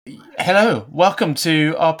Hello, welcome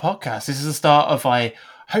to our podcast. This is the start of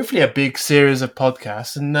hopefully a big series of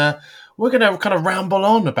podcasts, and we're going to kind of ramble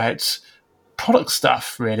on about product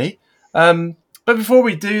stuff, really. But before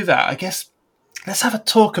we do that, I guess let's have a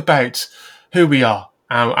talk about who we are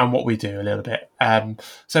and what we do a little bit.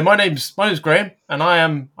 So my name's Graham, and I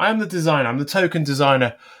am the designer. I'm the token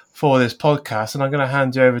designer for this podcast, and I'm going to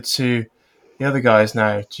hand you over to the other guys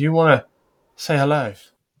now. Do you want to say hello?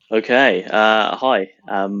 Okay. Hi.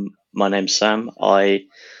 My name's Sam. I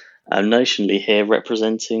am notionally here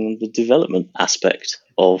representing the development aspect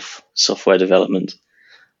of software development.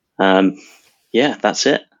 Yeah, that's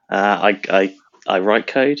it. I write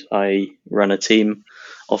code. I run a team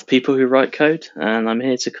of people who write code, and I'm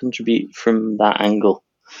here to contribute from that angle.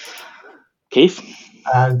 Keith?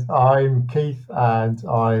 And I'm Keith, and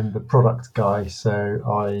I'm the product guy. So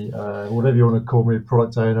whatever you want to call me,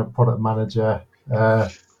 product owner, product manager,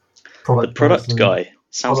 The product person, guy.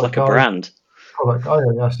 Sounds product like a guy. brand. Product. Oh,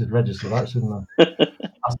 yeah, I should register that, shouldn't I?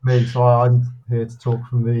 That's me. So I'm here to talk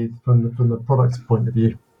from the product point of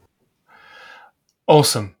view.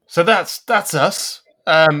 Awesome. So that's us.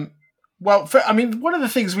 One of the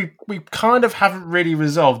things we kind of haven't really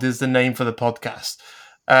resolved is the name for the podcast.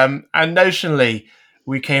 And notionally,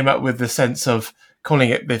 we came up with the sense of calling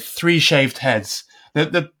it the Three Shaved Heads.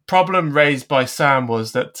 The problem raised by Sam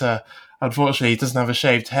was that unfortunately he doesn't have a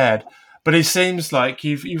shaved head, but it seems like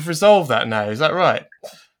you've resolved that now. Is that right?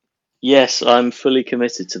 Yes, I'm fully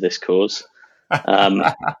committed to this cause.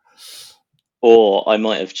 Or I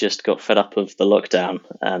might have just got fed up of the lockdown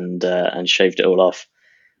and shaved it all off.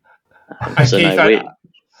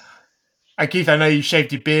 Keith, I know you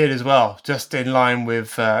shaved your beard as well, just in line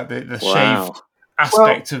with the shaved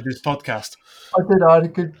aspect of this podcast. I did. I had a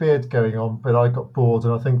good beard going on, but I got bored,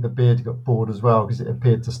 and I think the beard got bored as well because it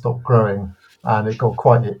appeared to stop growing, and it got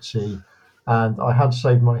quite itchy. And I had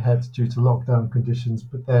shaved my head due to lockdown conditions,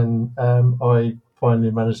 but then I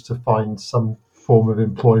finally managed to find some form of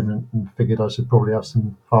employment and figured I should probably have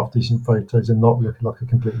some half decent photos and not look like a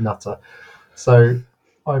complete nutter. So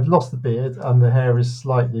I've lost the beard, and the hair is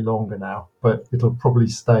slightly longer now, but it'll probably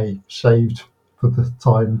stay shaved for the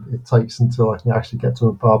time it takes until I can actually get to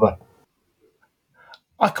a barber.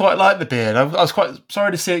 I quite like the beard. I was quite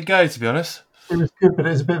sorry to see it go, to be honest. It was good, but it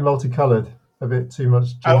was a bit multicoloured. A bit too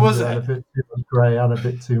much ginger and a bit too much grey and a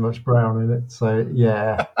bit too much brown in it. So,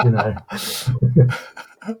 yeah,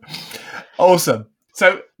 Awesome.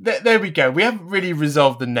 So there we go. We haven't really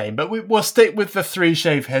resolved the name, but we'll stick with the Three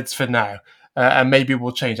Shaved Heads for now. And maybe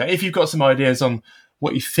we'll change that. If you've got some ideas on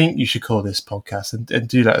what you think you should call this podcast, and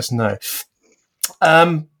do let us know.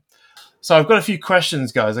 So I've got a few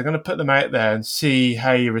questions, guys. I'm going to put them out there and see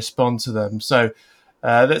how you respond to them. So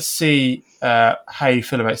let's see how you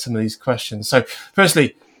feel about some of these questions. So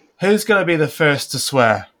firstly, who's going to be the first to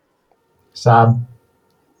swear? Sam.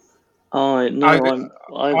 I'd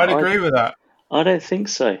agree with that. I don't think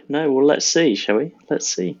so. No, well, let's see, shall we? Let's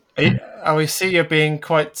see. We see you're being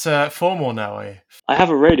quite formal now, are you? I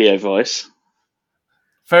have a radio voice.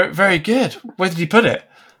 Very, very good. Where did you put it?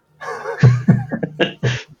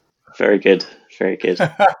 Very good. Very good.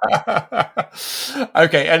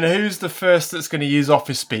 Okay, and who's the first that's going to use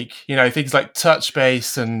Office Speak? You know, things like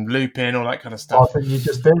TouchBase and Loopin, all that kind of stuff. I think you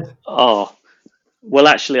just did. Oh, well,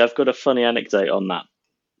 actually, I've got a funny anecdote on that.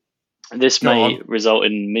 This may result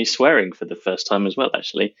in me swearing for the first time as well,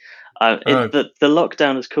 actually. The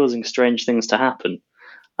lockdown is causing strange things to happen.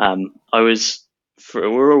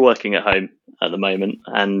 We're all working at home at the moment,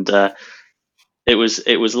 and it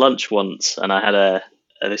was lunch once, and I had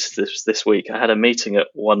this week I had a meeting at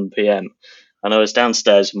 1 p.m. and I was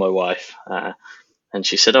downstairs with my wife, and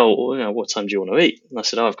she said, "Oh, what time do you want to eat?" And I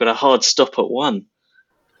said, "Oh, I've got a hard stop at 1."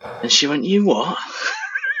 And she went, "You what?"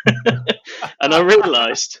 And I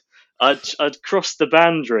realised I'd crossed the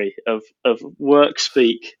boundary of work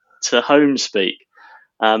speak to home speak.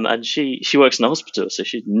 And she works in a hospital, so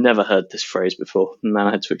she'd never heard this phrase before, and then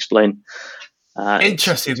I had to explain.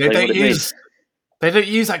 Interesting. They don't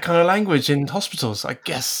use that kind of language in hospitals. I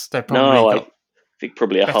guess they're probably I think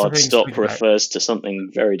probably a hard stop refers to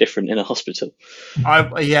something very different in a hospital.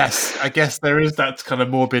 Yes, I guess there is that kind of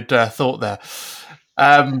morbid thought there.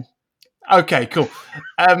 Okay, cool.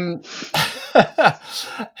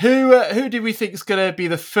 Who do we think is going to be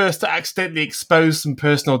the first to accidentally expose some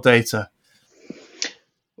personal data?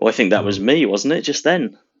 Well, I think that was me, wasn't it? Just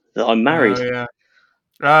then, that I'm married. Oh, yeah.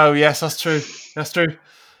 Oh, yes, that's true. That's true.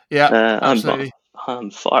 Yeah, absolutely.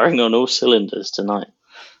 I'm firing on all cylinders tonight.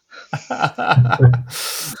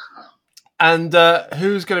 And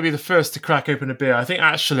who's going to be the first to crack open a beer? I think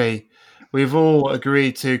actually we've all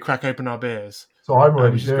agreed to crack open our beers. So I'm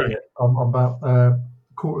already doing it. I'm about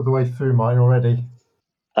quarter of the way through mine already.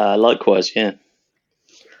 Likewise, yeah.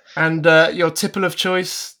 And your tipple of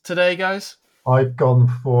choice today, guys? I've gone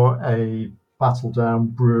for a Battledown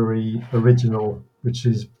Brewery Original, which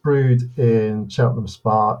is brewed in Cheltenham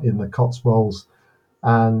Spa in the Cotswolds,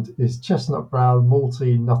 and is chestnut brown,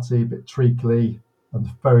 malty, nutty, a bit treacly, and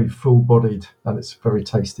very full-bodied, and it's very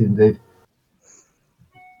tasty indeed.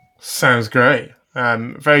 Sounds great.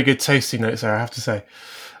 Very good tasting notes there, I have to say.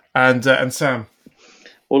 And Sam.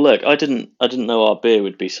 Well, look, I didn't know our beer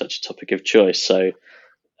would be such a topic of choice. So,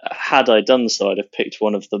 had I done so, I'd have picked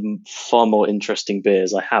one of the far more interesting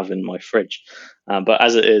beers I have in my fridge. But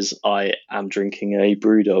as it is, I am drinking a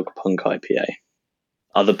Brewdog Punk IPA.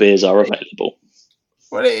 Other beers are available.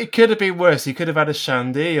 Well, it could have been worse. You could have had a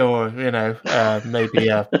shandy, or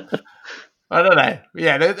maybe I don't know.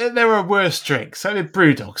 Yeah, there were worse drinks. I mean,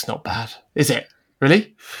 Brewdog's not bad, is it?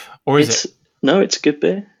 Really? Or is it? No, it's a good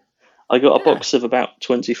beer. I got a box of about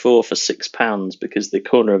 24 for £6 because the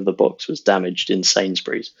corner of the box was damaged in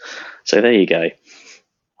Sainsbury's. So there you go.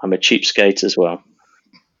 I'm a cheapskate as well.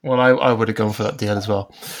 Well, I would have gone for that deal as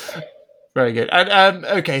well. Very good. And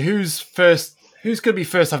okay, who's first? Who's going to be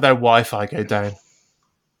first to have their Wi-Fi go down?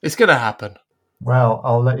 It's going to happen. Well,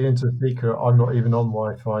 I'll let you into a secret. I'm not even on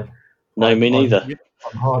Wi-Fi. No, me neither.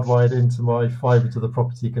 I'm hardwired into my fibre to the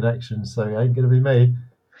property connection, so it ain't going to be me.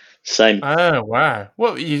 Same. Oh wow!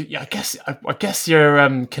 Well, I guess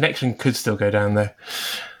your connection could still go down there,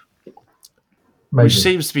 Maybe. which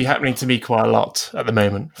seems to be happening to me quite a lot at the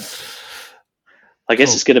moment. I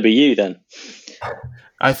guess it's going to be you then.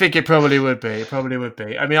 I think it probably would be.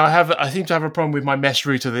 I mean, I seem to have a problem with my mesh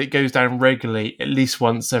router that it goes down regularly, at least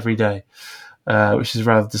once every day, which is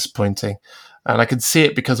rather disappointing. And I can see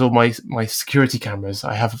it because all my security cameras.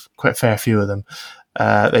 I have quite a fair few of them.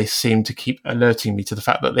 They seem to keep alerting me to the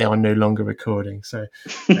fact that they are no longer recording. So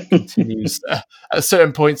that continues at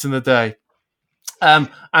certain points in the day. And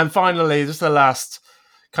finally, just the last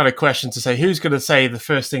kind of question to say: who's going to say the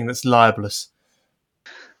first thing that's libelous?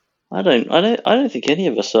 I don't think any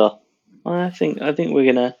of us are. I think there'll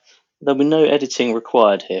be no editing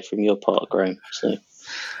required here from your part, Graham. So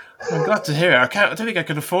I'm glad to hear it. I don't think I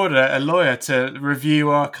could afford a lawyer to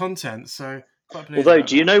review our content. So, although,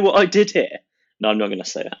 do you know what I did here? No, I'm not going to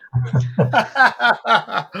say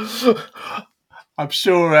that. I'm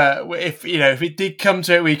sure if it did come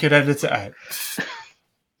to it, we could edit it out.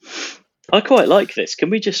 I quite like this. Can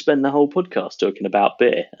we just spend the whole podcast talking about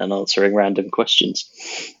beer and answering random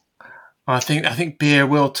questions? I think beer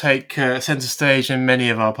will take centre stage in many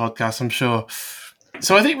of our podcasts, I'm sure.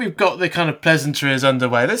 So I think we've got the kind of pleasantries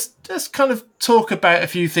underway. Let's kind of talk about a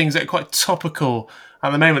few things that are quite topical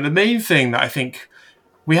at the moment. The main thing that I think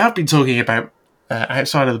we have been talking about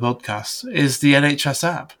outside of the podcast is the NHS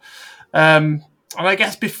app. And I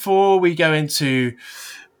guess before we go into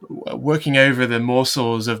working over the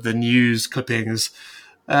morsels of the news clippings,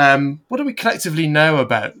 what do we collectively know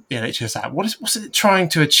about the NHS app? What's it trying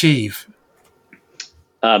to achieve?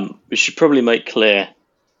 We should probably make clear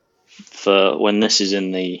for when this is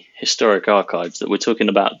in the historic archives that we're talking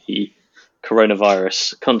about the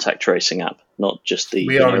coronavirus contact tracing app, not just the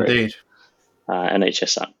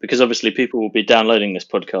NHS app. Because obviously people will be downloading this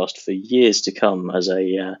podcast for years to come as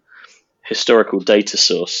a historical data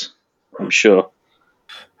source, I'm sure.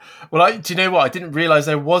 Well, do you know what? I didn't realise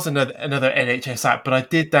there was another NHS app, but I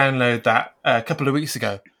did download that a couple of weeks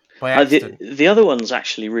ago by accident. The other one's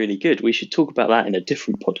actually really good. We should talk about that in a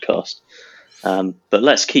different podcast. But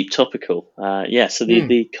let's keep topical. So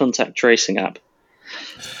the contact tracing app,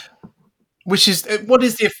 which is what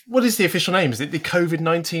is the official name? Is it the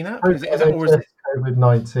COVID-19 app? Is it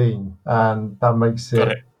COVID-19, and that makes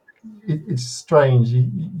it. It's strange.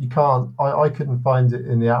 You can't. I couldn't find it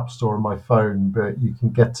in the App Store on my phone, but you can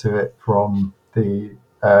get to it from the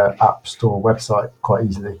App Store website quite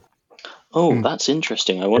easily. Oh, that's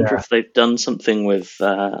interesting. I wonder if they've done something with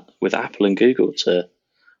Apple and Google to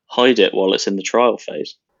hide it while it's in the trial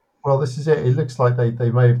phase. Well, this is it. It looks like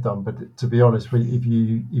they may have done, but to be honest, if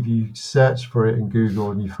you search for it in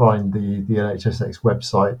Google and you find the NHSX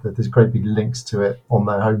website, that there's great big links to it on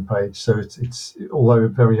their homepage. So it's although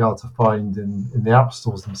very hard to find in the app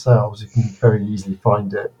stores themselves, you can very easily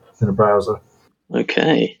find it in a browser.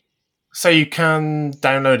 Okay. So you can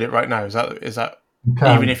download it right now. Is that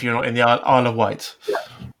even if you're not in the Isle of Wight? Yeah.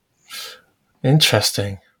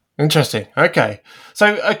 Interesting. Okay.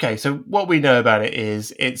 So what we know about it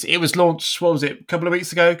is it was launched, what was it, a couple of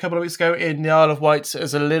weeks ago in the Isle of Wight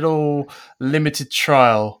as a little limited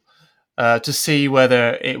trial to see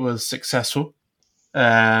whether it was successful.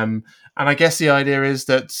 And I guess the idea is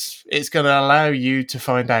that it's going to allow you to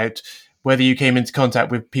find out whether you came into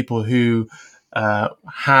contact with people who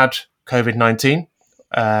had COVID-19,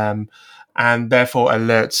 and therefore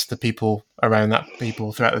alerts the people around that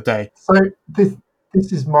people throughout the day. So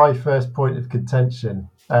this is my first point of contention.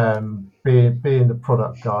 Being the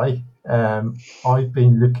product guy, I've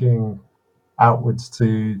been looking outwards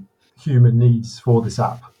to human needs for this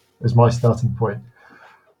app as my starting point.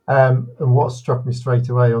 And what struck me straight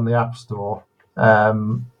away on the App Store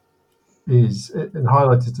is and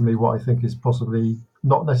highlighted to me what I think is possibly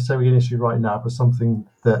not necessarily an issue right now, but something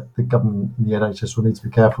that the government and the NHS will need to be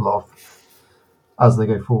careful of as they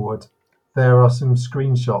go forward. There are some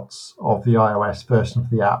screenshots of the iOS version of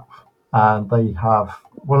the app, and they have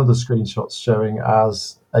one of the screenshots showing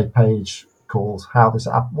as a page called How This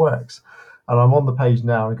App Works. And I'm on the page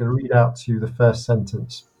now. I'm going to read out to you the first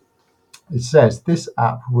sentence. It says, this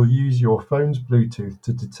app will use your phone's Bluetooth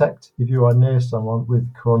to detect if you are near someone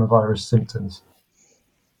with coronavirus symptoms.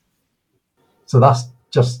 So that's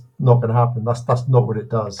just not going to happen. That's not what it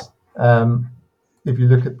does. If you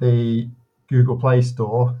look at the Google Play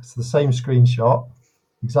Store, it's the same screenshot,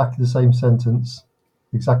 exactly the same sentence,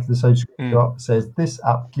 exactly the same screenshot. It says, this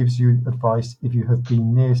app gives you advice if you have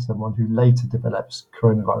been near someone who later develops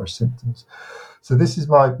coronavirus symptoms. So this is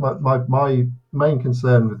my main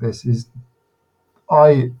concern with this is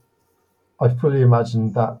I fully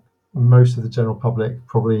imagine that most of the general public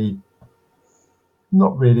probably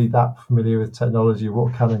not really that familiar with technology,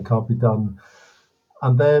 what can and can't be done.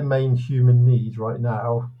 And their main human need right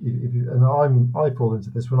now, I fall into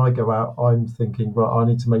this, when I go out, I'm thinking, right, I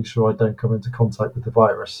need to make sure I don't come into contact with the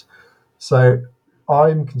virus. So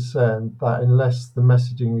I'm concerned that unless the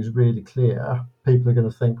messaging is really clear, people are going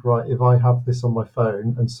to think, right, if I have this on my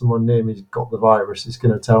phone and someone near me's got the virus, it's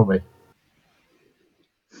going to tell me.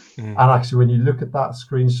 And actually, when you look at that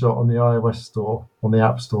screenshot on the iOS store, on the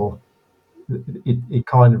App Store, it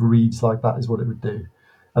kind of reads like that is what it would do.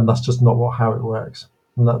 And that's just not how it works.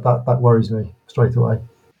 And that worries me straight away.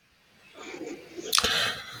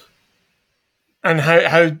 And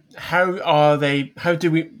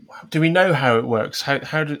do we know how it works?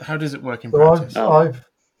 How does it work in practice? I've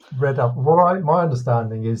read up. My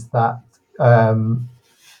understanding is that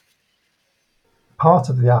part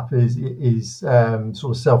of the app is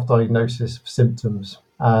sort of self-diagnosis of symptoms,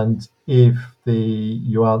 and if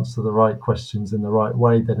you answer the right questions in the right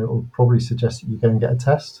way, then it will probably suggest that you go and get a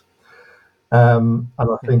test. And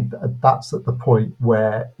I think that's at the point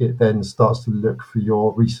where it then starts to look for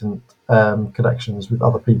your recent connections with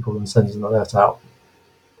other people and sends an alert out.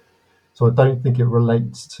 So I don't think it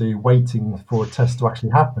relates to waiting for a test to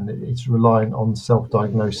actually happen. It's relying on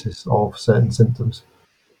self-diagnosis of certain symptoms.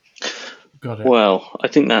 Got it. Well, I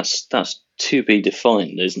think that's to be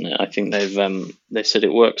defined, isn't it? I think they said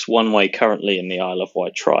it works one way currently in the Isle of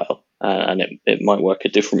Wight trial, and it might work a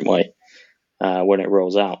different way when it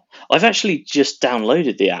rolls out. I've actually just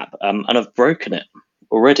downloaded the app and I've broken it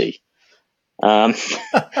already. Well,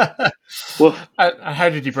 how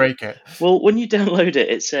did you break it? Well, when you download it,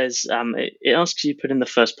 it says it asks you to put in the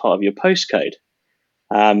first part of your postcode,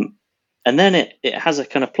 and then it has a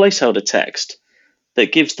kind of placeholder text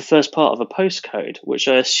that gives the first part of a postcode, which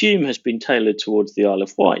I assume has been tailored towards the Isle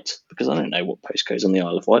of Wight, because I don't know what postcode's on the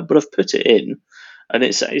Isle of Wight, but I've put it in, and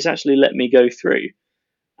it's actually let me go through.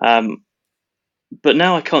 But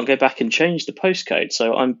now I can't go back and change the postcode,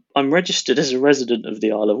 so I'm registered as a resident of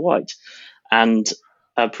the Isle of Wight, and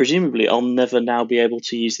presumably I'll never now be able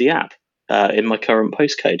to use the app in my current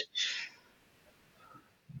postcode.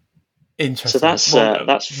 Interesting. So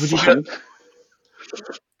that's fun.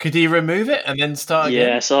 Could you remove it and then start again?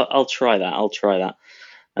 Yes, I'll try that.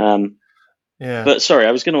 Yeah. But sorry,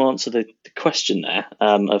 I was going to answer the question there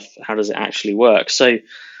of how does it actually work. So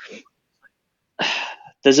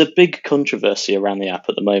there's a big controversy around the app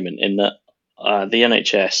at the moment in that the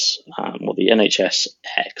NHS, or the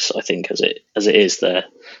NHSX, I think as it is, their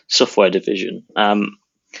software division,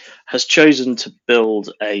 has chosen to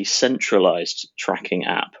build a centralized tracking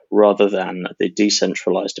app rather than the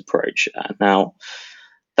decentralized approach. Now,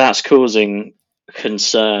 that's causing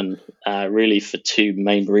concern really for two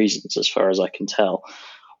main reasons, as far as I can tell.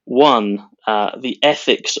 One, the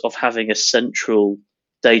ethics of having a central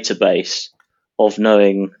database of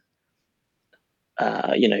knowing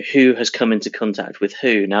who has come into contact with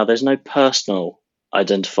who. Now, there's no personal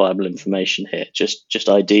identifiable information here, just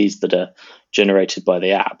IDs that are generated by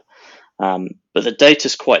the app. But the data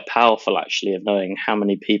is quite powerful, actually, of knowing how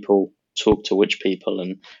many people talk to which people,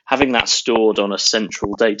 and having that stored on a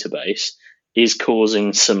central database is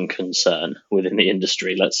causing some concern within the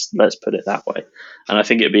industry. Let's put it that way. And I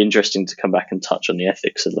think it'd be interesting to come back and touch on the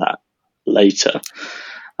ethics of that later.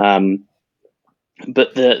 But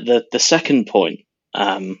the second point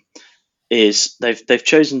is they've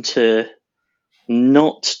chosen to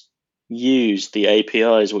not use the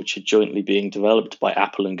APIs which are jointly being developed by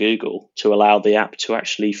Apple and Google to allow the app to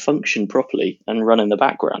actually function properly and run in the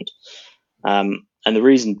background. And the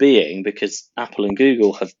reason being because Apple and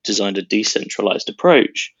Google have designed a decentralized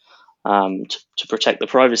approach to protect the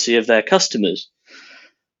privacy of their customers.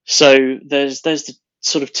 So there's the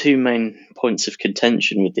sort of two main points of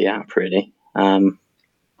contention with the app, really. And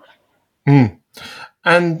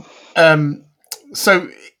so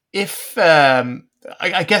if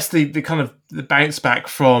I guess the kind of the bounce back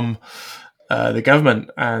from the government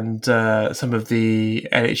and some of the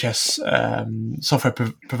NHS software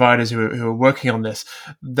providers who are working on this,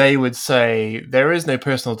 they would say there is no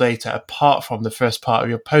personal data apart from the first part of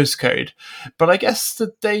your postcode. But I guess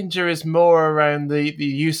the danger is more around the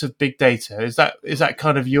use of big data. Is that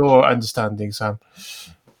kind of your understanding, Sam?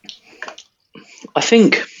 I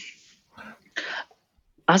think,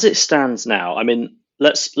 as it stands now, I mean,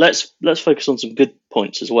 let's focus on some good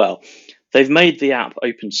points as well. They've made the app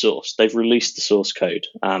open source. They've released the source code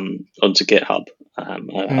onto GitHub.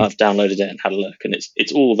 I've downloaded it and had a look, and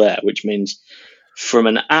it's all there, which means from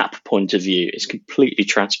an app point of view, it's completely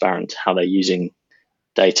transparent how they're using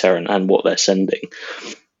data and what they're sending.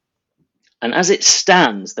 And as it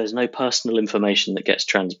stands, there's no personal information that gets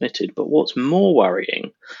transmitted. But what's more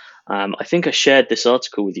worrying, I think I shared this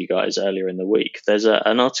article with you guys earlier in the week. There's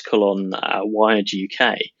an article on Wired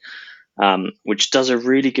UK, which does a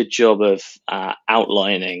really good job of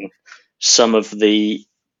outlining some of the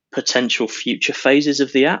potential future phases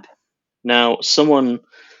of the app. Now, someone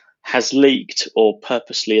has leaked or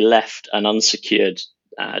purposely left an unsecured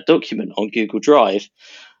document on Google Drive,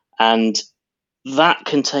 and that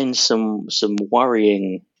contains some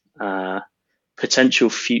worrying potential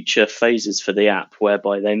future phases for the app,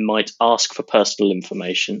 whereby they might ask for personal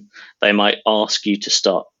information. They might ask you to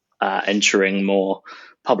start entering more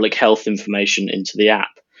public health information into the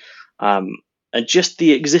app. And just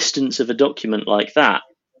the existence of a document like that,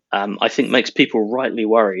 I think makes people rightly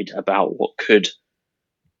worried about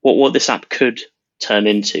what this app could turn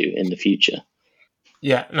into in the future.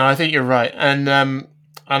 Yeah, no, I think you're right, and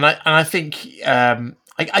I think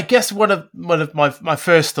I guess one of my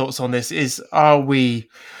first thoughts on this is: are we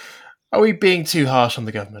being too harsh on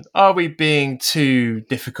the government? Are we being too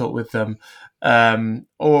difficult with them?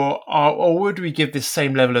 Or would we give this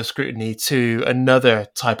same level of scrutiny to another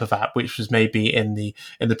type of app, which was maybe in the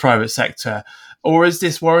private sector? Or is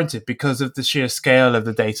this warranted because of the sheer scale of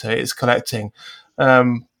the data it's collecting?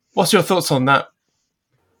 What's your thoughts on that?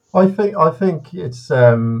 I think it's.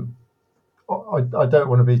 I don't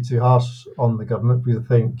want to be too harsh on the government because I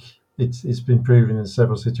think it's been proven in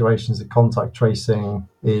several situations that contact tracing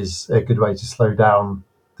is a good way to slow down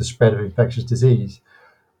the spread of infectious disease.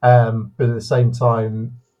 But at the same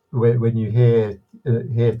time, when you hear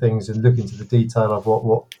things and look into the detail of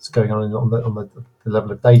what's going on the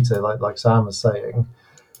level of data, like Sam was saying,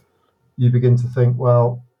 you begin to think,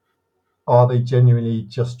 well, are they genuinely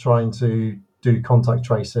just trying to do contact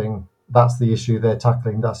tracing? That's the issue they're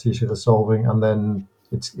tackling. That's the issue they're solving, and then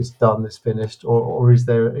it's done. It's finished. Or is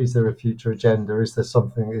there a future agenda? Is there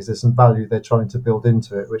some value they're trying to build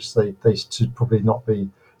into it, which they should probably not be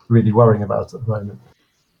really worrying about at the moment?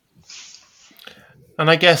 And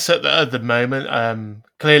I guess at the moment,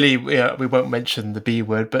 clearly we won't mention the B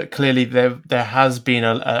word, but clearly there has been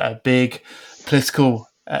a big political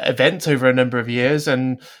event over a number of years,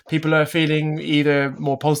 and people are feeling either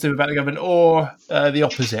more positive about the government or the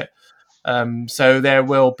opposite. So there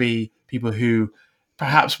will be people who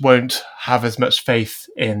perhaps won't have as much faith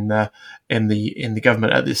in the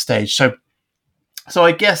government at this stage. So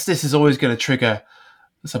I guess this is always going to trigger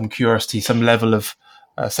some curiosity, some level of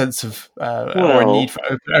sense of or a need for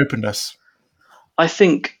openness. I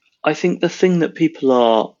think the thing that people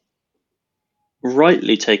are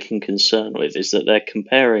rightly taking concern with is that they're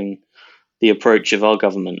comparing the approach of our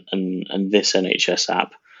government and this NHS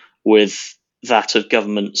app with that of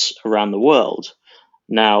governments around the world.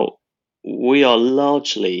 Now, we are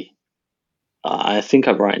largely, I think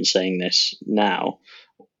I'm right in saying this now,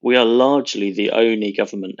 we are largely the only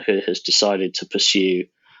government who has decided to pursue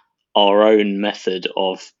our own method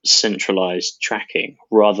of centralized tracking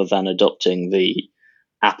rather than adopting the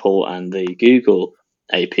Apple and the Google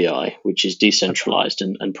API, which is decentralized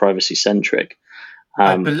and privacy centric.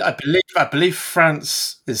 I believe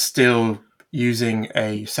France is still using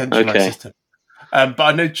a centralized system. But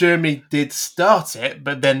I know Germany did start it,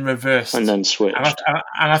 but then reversed. And then switched. And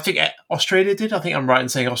I think Australia did. I think I'm right in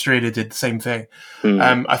saying Australia did the same thing.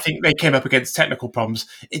 I think they came up against technical problems.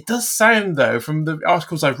 It does sound, though, from the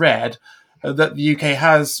articles I've read, that the UK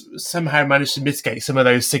has somehow managed to mitigate some of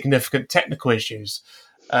those significant technical issues.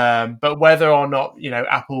 But whether or not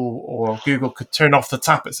Apple or Google could turn off the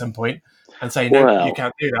tap at some point and say no, you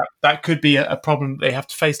can't do that, that could be a problem they have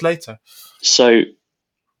to face later. So,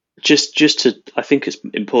 just to, I think it's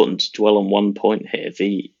important to dwell on one point here.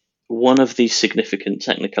 One of the significant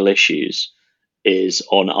technical issues is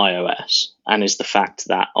on iOS, and is the fact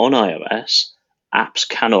that on iOS, apps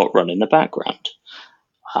cannot run in the background.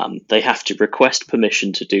 They have to request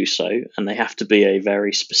permission to do so, and they have to be a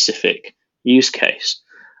very specific use case.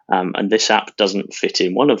 And this app doesn't fit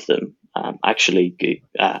in one of them. Actually,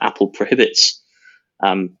 Apple prohibits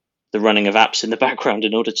the running of apps in the background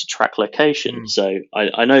in order to track location. So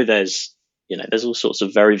I know there's all sorts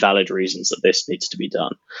of very valid reasons that this needs to be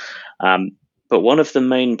done. But one of the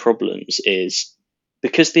main problems is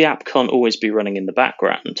because the app can't always be running in the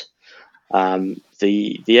background.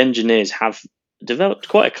 The engineers have developed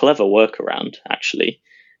quite a clever workaround, actually,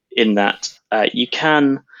 in that you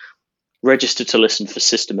can register to listen for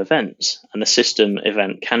system events, and the system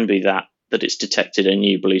event can be that it's detected a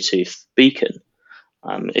new Bluetooth beacon.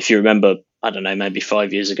 If you remember, I don't know, maybe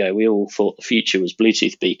 5 years ago, we all thought the future was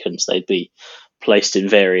Bluetooth beacons. They'd be placed in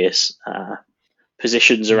various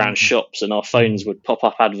positions around shops, and our phones would pop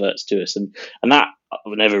up adverts to us, and that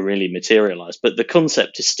would never really materialize. But the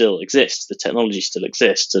concept still exists, the technology still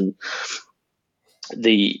exists, and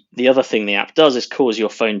the other thing the app does is cause your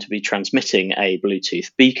phone to be transmitting a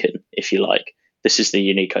Bluetooth beacon, if you like. This is the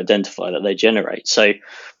unique identifier that they generate. So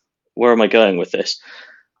where am I going with this?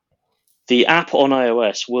 The app on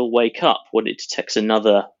iOS will wake up when it detects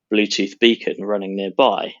another Bluetooth beacon running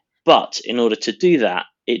nearby. But in order to do that,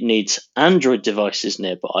 it needs Android devices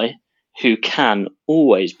nearby who can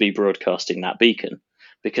always be broadcasting that beacon,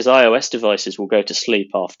 because iOS devices will go to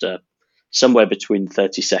sleep after somewhere between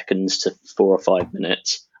 30 seconds to 4 or 5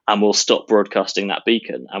 minutes, and will stop broadcasting that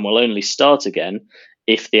beacon, and will only start again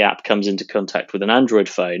if the app comes into contact with an Android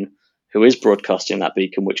phone who is broadcasting that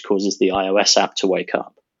beacon, which causes the iOS app to wake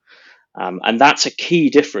up. And that's a key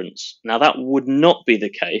difference. Now, that would not be the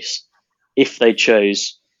case if they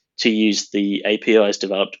chose to use the APIs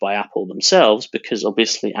developed by Apple themselves, because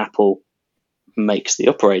obviously Apple makes the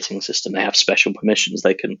operating system. They have special permissions.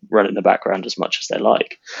 They can run in the background as much as they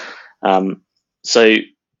like. So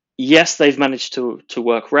yes, they've managed to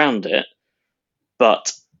work around it,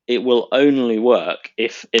 but it will only work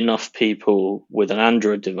if enough people with an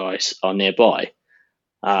Android device are nearby.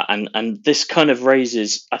 And this kind of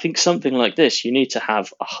raises, I think, something like this. You need to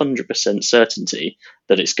have 100% certainty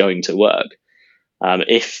that it's going to work.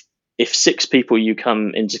 If 6 people you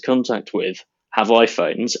come into contact with have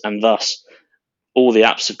iPhones, and thus all the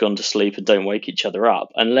apps have gone to sleep and don't wake each other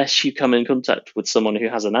up, unless you come in contact with someone who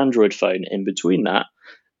has an Android phone in between that,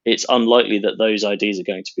 it's unlikely that those IDs are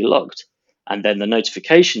going to be logged. And then the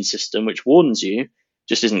notification system, which warns you,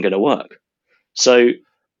 just isn't going to work. So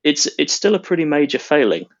it's still a pretty major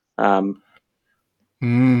failing. So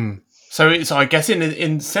I guess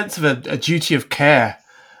in sense of a duty of care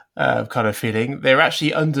kind of feeling, they're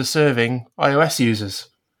actually underserving iOS users.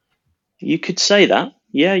 You could say that.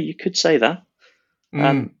 Yeah, you could say that.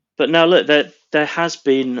 But now look, there has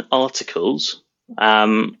been articles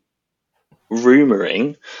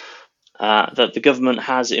rumouring that the government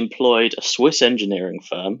has employed a Swiss engineering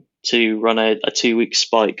firm to run a 2-week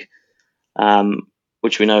spike,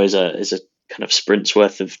 which we know is a kind of sprint's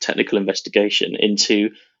worth of technical investigation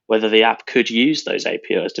into whether the app could use those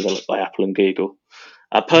APIs developed by Apple and Google.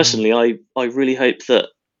 Personally, I really hope that's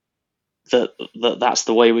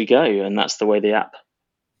the way we go, and that's the way the app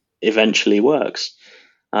eventually works.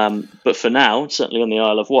 But for now, certainly on the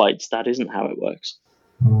Isle of Wight, that isn't how it works.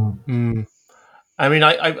 I mean,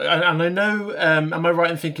 I know. Am I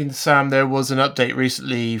right in thinking, Sam, there was an update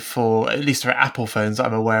recently for, at least for Apple phones that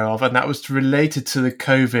I'm aware of, and that was related to the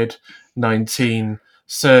COVID-19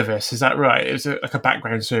 service. Is that right? It was like a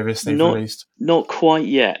background service they've released. Not quite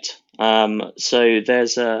yet. So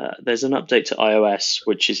there's an update to iOS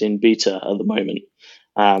which is in beta at the moment,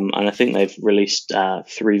 and I think they've released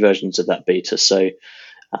 3 versions of that beta. So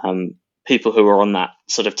people who are on that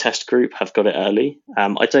sort of test group have got it early.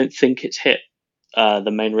 I don't think it's hit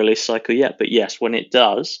the main release cycle yet, but yes, when it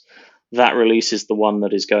does, that release is the one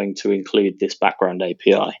that is going to include this background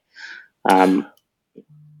API.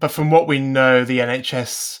 But from what we know, the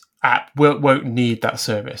NHS app won't need that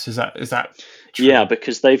service. Is that true? Yeah,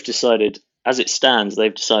 because they've decided, as it stands,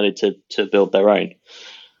 to build their own.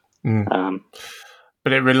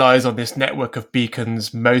 But it relies on this network of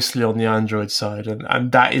beacons, mostly on the Android side,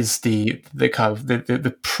 and that is the kind of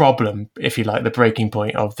the problem, if you like, the breaking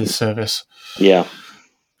point of this service. Yeah.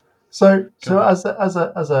 So Got as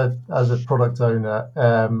a product owner,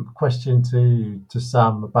 question to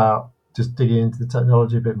Sam about just digging into the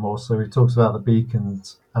technology a bit more. So we talked about the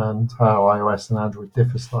beacons and how iOS and Android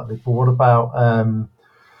differ slightly, but what about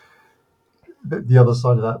the other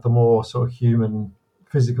side of that, the more sort of human,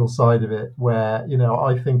 physical side of it, where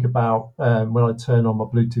I think about when I turn on my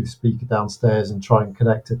Bluetooth speaker downstairs and try and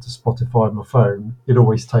connect it to Spotify on my phone, it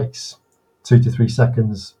always takes 2 to 3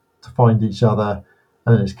 seconds to find each other,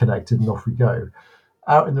 and then it's connected and off we go.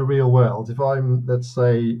 Out in the real world, if I'm, let's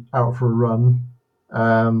say, out for a run,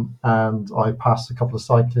 and I pass a couple of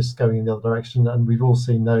cyclists going in the other direction, and we've all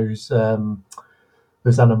seen those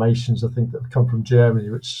animations, I think, that have come from Germany,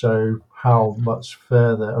 which show how much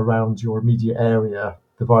further around your immediate area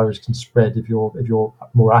the virus can spread if you're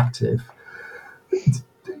more active.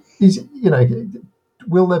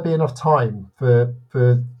 Will there be enough time for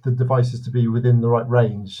the devices to be within the right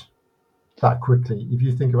range that quickly? If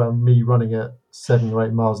you think about me running at 7 or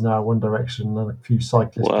 8 miles an hour one direction and a few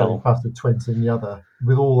cyclists going past at 20 in the other,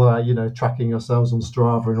 with all that, tracking ourselves on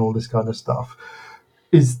Strava and all this kind of stuff,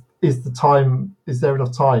 is there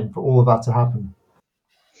enough time for all of that to happen?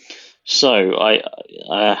 So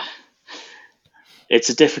it's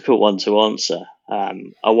a difficult one to answer.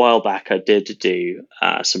 A while back, I did do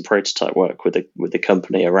some prototype work with the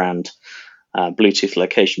company around Bluetooth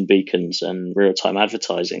location beacons and real-time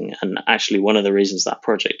advertising. And actually, one of the reasons that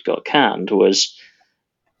project got canned was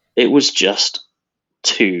it was just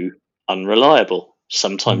too unreliable.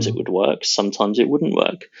 Sometimes it would work, sometimes it wouldn't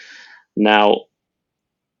work. Now,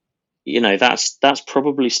 that's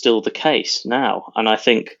probably still the case now, and I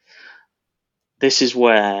think this is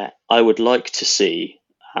where I would like to see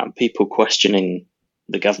people questioning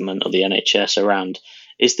the government or the NHS around: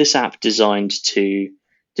 is this app designed to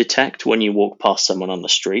detect when you walk past someone on the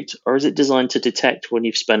street, or is it designed to detect when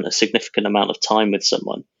you've spent a significant amount of time with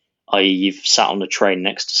someone, i.e. you've sat on a train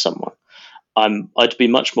next to someone? I'd be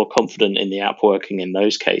much more confident in the app working in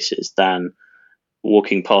those cases than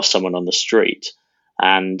walking past someone on the street.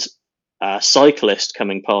 And a cyclist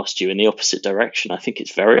coming past you in the opposite direction, I think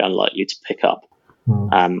it's very unlikely to pick up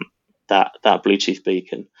that Bluetooth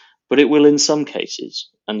beacon, but it will in some cases.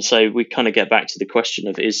 And so we kind of get back to the question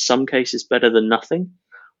of, is some cases better than nothing,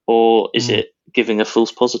 or is it giving a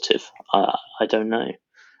false positive? I don't know.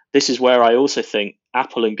 This is where I also think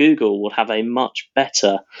Apple and Google will have a much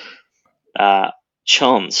better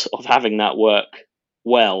chance of having that work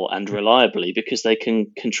well and reliably, because they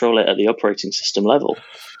can control it at the operating system level.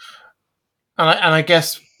 And I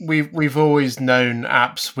guess we've always known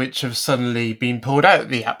apps which have suddenly been pulled out of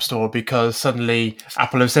the App Store because suddenly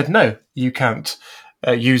Apple have said, no, you can't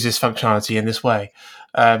use this functionality in this way.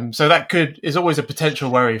 So that is always a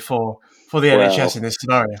potential worry for the NHS in this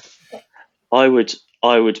scenario. I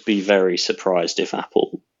would be very surprised if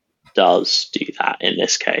Apple does do that in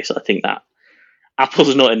this case. I think that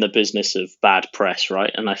Apple's not in the business of bad press,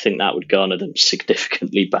 right? And I think that would garner them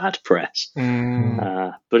significantly bad press.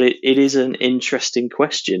 But it is an interesting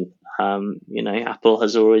question. Apple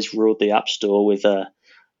has always ruled the App Store with a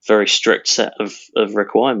very strict set of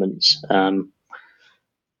requirements.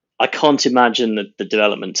 I can't imagine that the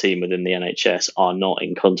development team within the NHS are not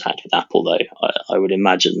in contact with Apple, though. I would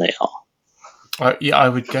imagine they are. Yeah, I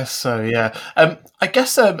would guess so, yeah. I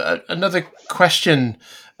guess another question,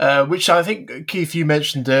 which I think, Keith, you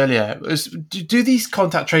mentioned earlier, is do these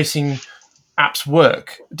contact tracing apps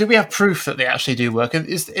work? Do we have proof that they actually do work? And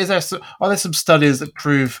are there some studies that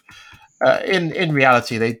prove in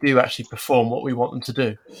reality they do actually perform what we want them to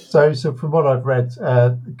do? So from what I've read,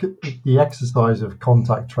 the exercise of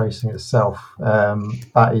contact tracing itself,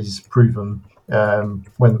 that is proven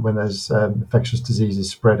when there's infectious diseases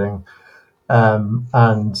spreading.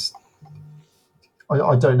 And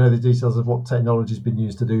I don't know the details of what technology has been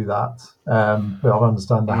used to do that, but I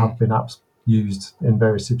understand there have been apps used in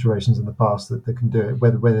various situations in the past that can do it,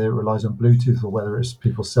 whether it relies on Bluetooth or whether it's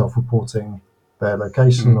people self-reporting their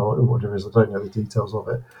location or whatever it is. I don't know the details of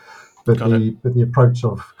it, but the approach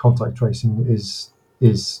of contact tracing is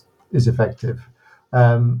effective.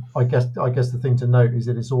 I guess the thing to note is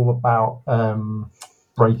that it's all about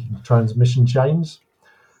breaking transmission chains.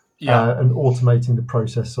 And automating the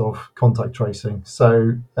process of contact tracing.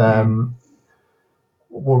 So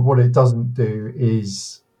what it doesn't do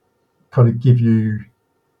is kind of give you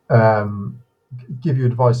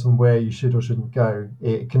advice on where you should or shouldn't go.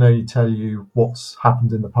 It can only tell you what's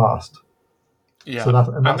happened in the past. Yeah, so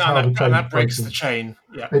that's how that breaks the chain.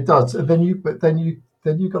 Yeah, it does. And then you've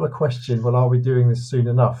got a question. Well, are we doing this soon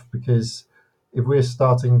enough? Because if we're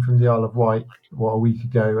starting from the Isle of Wight a week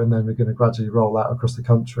ago, and then we're going to gradually roll out across the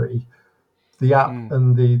country, the app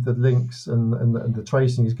and the links and the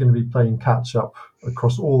tracing is going to be playing catch up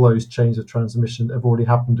across all those chains of transmission that have already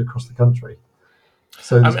happened across the country.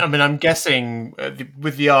 So I mean, I'm guessing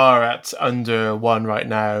with the R at under 1 right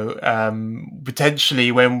now,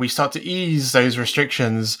 potentially when we start to ease those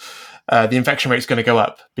restrictions, the infection rate is going to go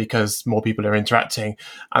up because more people are interacting,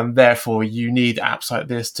 and therefore you need apps like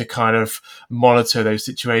this to kind of monitor those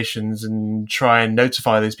situations and try and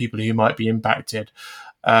notify those people who might be impacted.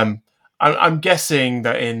 I'm guessing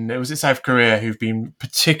that it was South Korea who've been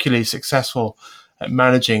particularly successful at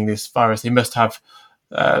managing this virus. They must have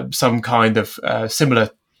some kind of similar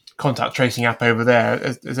contact tracing app over there.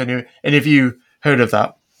 Has any of you heard of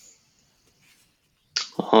that?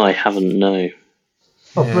 I haven't, no.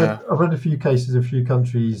 I've read a few cases of a few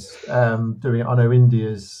countries doing it. I know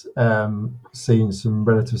India's seen some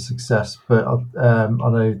relative success, but I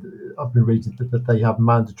know I've been reading that they have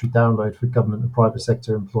mandatory download for government and private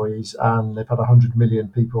sector employees, and they've had 100 million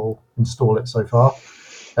people install it so far.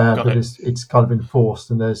 But it's kind of enforced,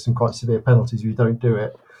 and there's some quite severe penalties if you don't do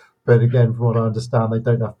it. But again, from what I understand, they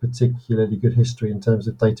don't have particularly good history in terms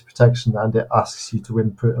of data protection, and it asks you to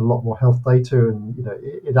input a lot more health data, and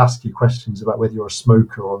it asks you questions about whether you're a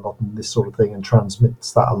smoker or not, and this sort of thing, and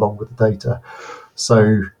transmits that along with the data.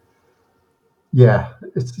 So, yeah,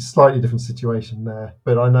 it's a slightly different situation there.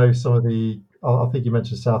 But I know some of I think you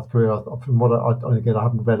mentioned South Korea. From what again, I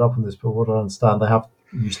haven't read up on this, but what I understand, they have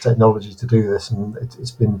used technology to do this, and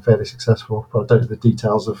it's been fairly successful. But I don't know the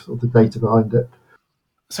details of the data behind it.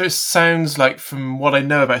 So it sounds like, from what I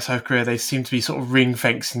know about South Korea, they seem to be sort of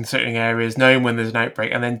ring-fencing certain areas, knowing when there's an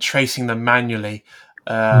outbreak, and then tracing them manually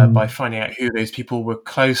by finding out who those people were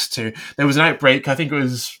close to. There was an outbreak, I think it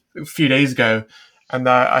was a few days ago, and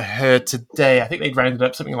I heard today, I think they'd rounded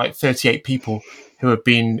up something like 38 people who have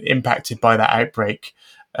been impacted by that outbreak.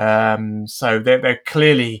 So they're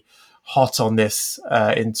clearly hot on this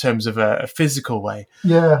in terms of a physical way.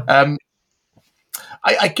 Yeah.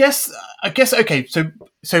 I guess okay.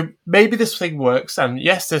 So maybe this thing works, and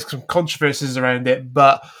yes, there's some controversies around it,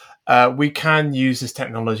 but we can use this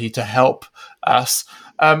technology to help us.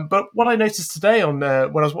 But what I noticed today when I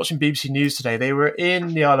was watching BBC News today, they were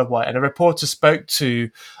in the Isle of Wight, and a reporter spoke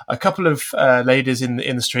to a couple of ladies in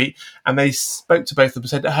the street, and they spoke to both of them and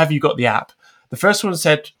said, "Have you got the app?" The first one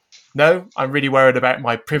said, "No, I'm really worried about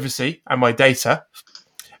my privacy and my data,"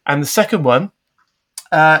 and the second one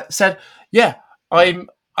said, "Yeah, I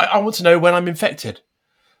want to know when I'm infected."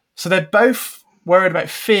 So they're both worried about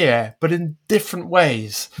fear, but in different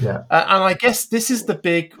ways. Yeah. And I guess this is the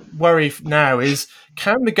big worry now: is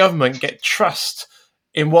can the government get trust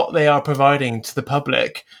in what they are providing to the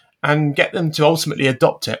public and get them to ultimately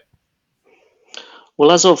adopt it?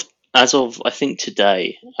 Well, as of I think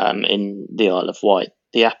today, in the Isle of Wight,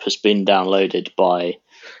 the app has been downloaded by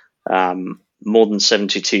more than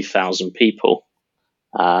 72,000 people.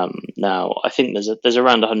 Now, I think there's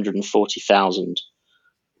around 140,000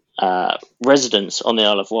 residents on the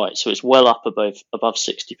Isle of Wight, so it's well up above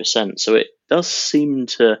 60%. So it does seem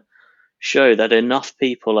to show that enough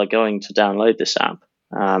people are going to download this app.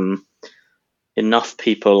 Enough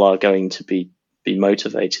people are going to be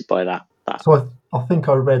motivated by that. So I think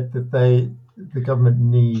I read that the government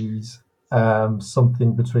needs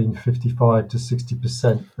something between 55 to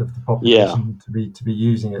 60% of the population to be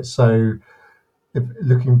using it. So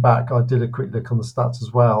looking back, I did a quick look on the stats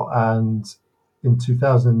as well, and in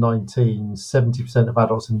 2019, 70% of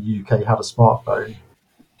adults in the UK had a smartphone.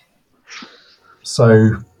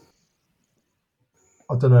 So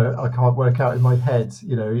I don't know, I can't work out in my head,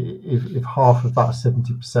 if half of that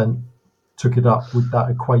 70% took it up, would that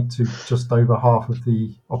equate to just over half of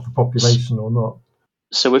the population or not?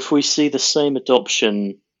 So if we see the same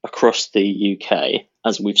adoption across the UK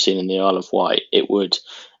as we've seen in the Isle of Wight, it would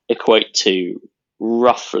equate to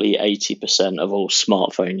roughly 80% of all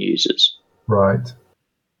smartphone users. Right.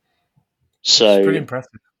 So it's pretty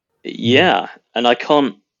impressive. Yeah, and I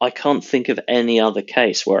can't think of any other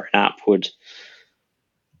case where an app would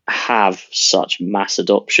have such mass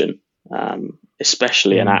adoption,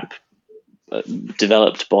 especially an app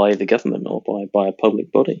developed by the government or by a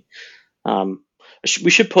public body.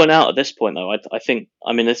 We should point out at this point, though, I think,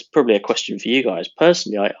 it's probably a question for you guys.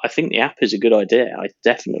 Personally, I think the app is a good idea. I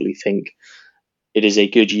definitely think it is a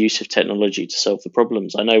good use of technology to solve the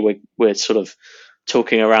problems. I know we're sort of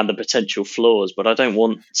talking around the potential flaws, but I don't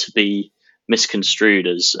want to be misconstrued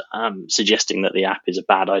as suggesting that the app is a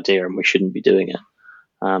bad idea and we shouldn't be doing it.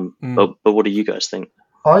 But what do you guys think?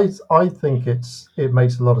 I think it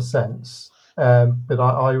makes a lot of sense. But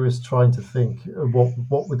I was trying to think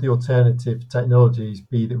what would the alternative technologies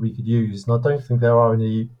be that we could use, and I don't think there are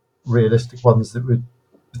any realistic ones that would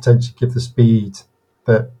potentially give the speed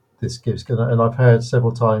that this gives. And I've heard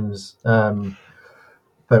several times that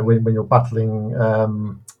when you're battling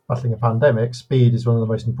a pandemic, speed is one of the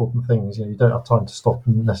most important things. You don't have time to stop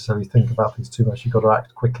and necessarily think about things too much. You've got to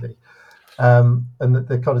act quickly. And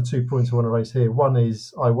the kind of 2 points I want to raise here. One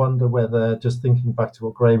is, I wonder whether, just thinking back to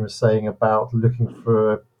what Graham was saying about looking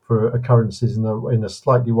for occurrences in a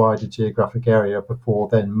slightly wider geographic area before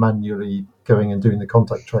then manually going and doing the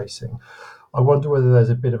contact tracing. I wonder whether there's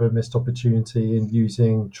a bit of a missed opportunity in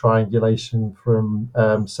using triangulation from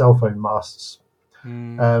cell phone masts.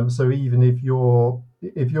 So even if your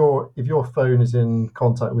phone is in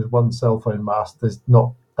contact with one cell phone mast, there's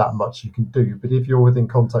not that much you can do. But if you're within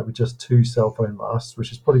contact with just 2 cell phone masts,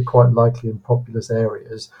 which is probably quite likely in populous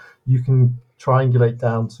areas, you can triangulate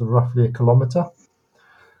down to roughly a kilometre.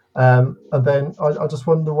 And then I just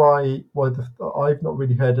wonder why I've not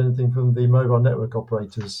really heard anything from the mobile network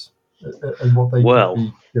operators and what they could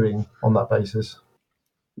be doing on that basis.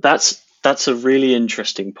 That's a really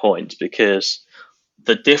interesting point, because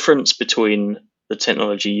the difference between the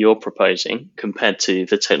technology you're proposing compared to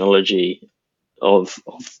the technology of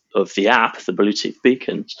the app, the Bluetooth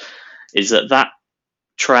beacons, is that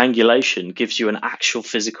triangulation gives you an actual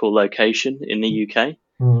physical location in the UK.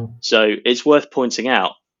 So it's worth pointing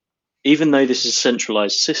out, even though this is a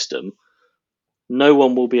centralized system, no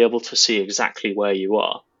one will be able to see exactly where you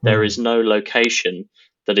are. There is no location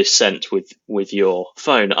that is sent with your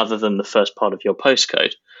phone other than the first part of your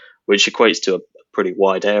postcode, which equates to a pretty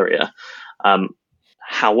wide area.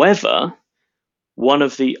 However, one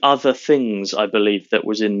of the other things I believe that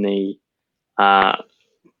was in the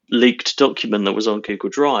leaked document that was on Google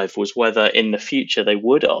Drive was whether in the future they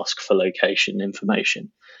would ask for location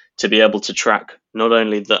information to be able to track not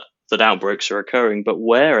only that outbreaks are occurring, but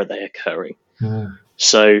where are they occurring.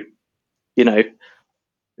 So,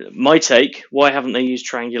 my take, why haven't they used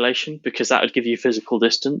triangulation? Because that would give you physical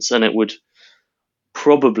distance, and it would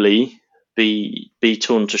probably be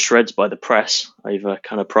torn to shreds by the press over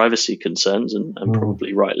kind of privacy concerns, and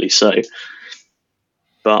probably rightly so.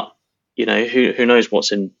 But who knows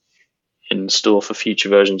what's in store for future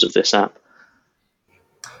versions of this app.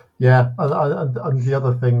 Yeah, and the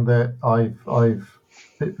other thing that I've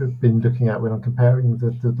been looking at when I'm comparing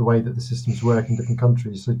the way that the systems work in different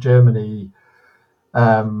countries. So Germany,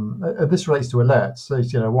 this relates to alerts.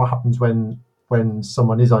 So what happens when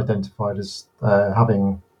someone is identified as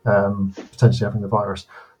having potentially having the virus.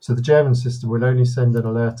 So the German system will only send an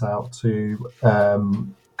alert out to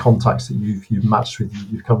contacts that you've matched with,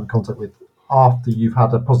 you've come in contact with, after you've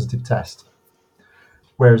had a positive test.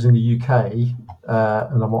 Whereas in the UK,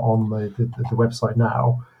 and I'm on the website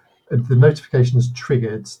now, the notification is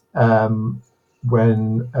triggered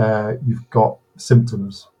when you've got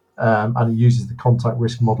symptoms, and it uses the contact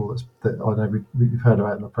risk model that I know we've heard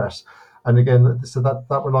about in the press. And again, so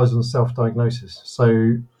that relies on self-diagnosis.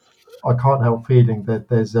 So I can't help feeling that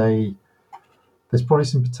there's probably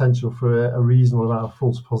some potential for a reasonable amount of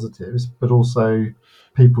false positives, but also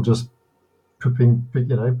people just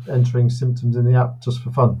entering symptoms in the app just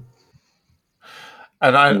for fun.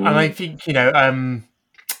 And I think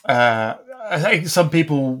I think some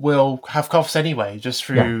people will have coughs anyway, just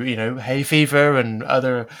through hay fever and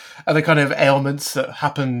other kind of ailments that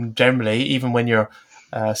happen generally, even when you're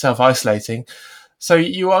self-isolating. So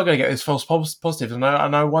you are going to get these false positives, and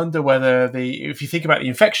I wonder whether if you think about the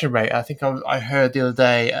infection rate, I think I heard the other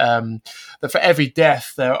day that for every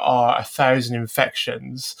death there are 1,000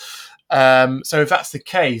 infections. So if that's the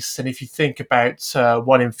case, and if you think about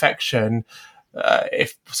one infection,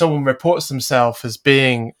 if someone reports themselves as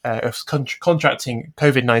being contracting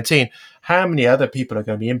COVID-19, how many other people are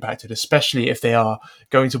going to be impacted, especially if they are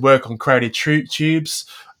going to work on crowded tubes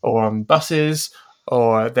or on buses,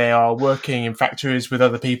 or they are working in factories with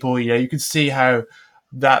other people? You can see how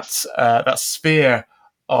that sphere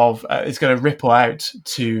of is going to ripple out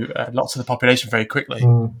to lots of the population very quickly.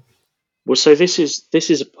 Well, so this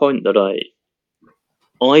is a point that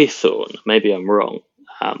I thought, maybe I'm wrong,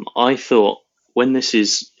 I thought when this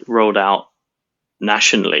is rolled out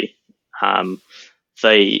nationally,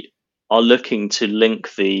 they are looking to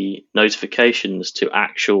link the notifications to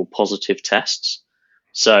actual positive tests.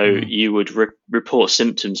 So you would report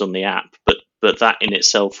symptoms on the app, but that in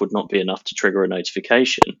itself would not be enough to trigger a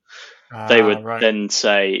notification. They would then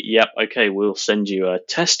say, yep, okay, we'll send you a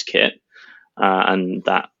test kit, and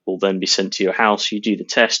that will then be sent to your house. You do the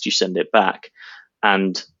test, you send it back,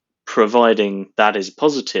 and providing that is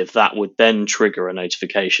positive, that would then trigger a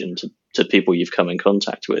notification to people you've come in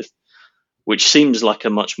contact with, which seems like a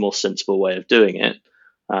much more sensible way of doing it,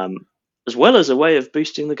 as well as a way of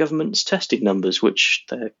boosting the government's testing numbers, which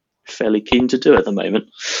they're fairly keen to do at the moment.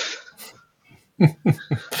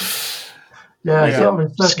 Yeah, so I mean,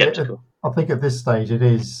 certainly, Skeptical. I think at this stage it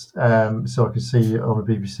is. So I could see on a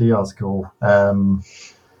BBC article,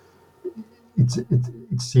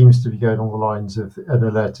 it seems to be going on the lines of an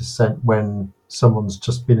alert is sent when someone's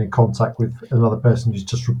just been in contact with another person who's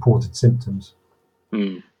just reported symptoms.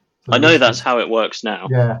 So I know that's how it works now.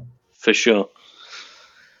 Yeah, for sure.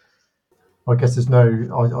 I guess there's no.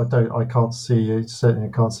 I can't see. Certainly,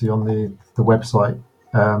 I can't see on the website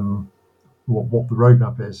what the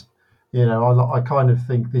roadmap is. I kind of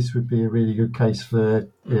think this would be a really good case for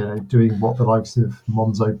doing what the likes of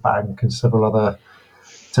Monzo Bank and several other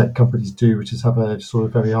tech companies do, which is have a sort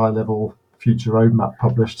of very high level future roadmap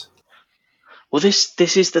published. Well, this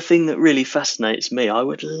is the thing that really fascinates me. I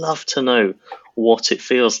would love to know what it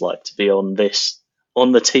feels like to be on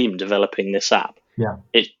the team developing this app. Yeah,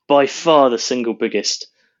 it's by far the single biggest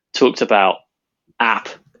talked about app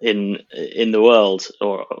in the world,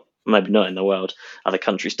 or maybe not in the world. Other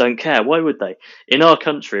countries don't care. Why would they? In our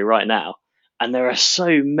country right now, and there are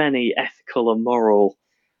so many ethical and moral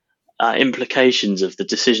implications of the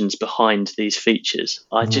decisions behind these features.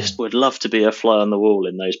 I just would love to be a fly on the wall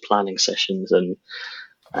in those planning sessions and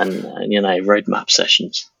roadmap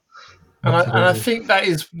sessions. And I think that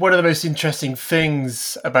is one of the most interesting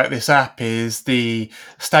things about this app is the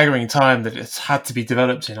staggering time that it's had to be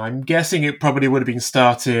developed in. I'm guessing it probably would have been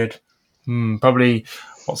started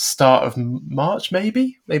start of March,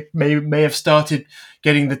 maybe. They may have started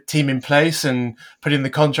getting the team in place and putting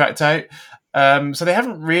the contract out. So they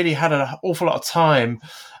haven't really had an awful lot of time.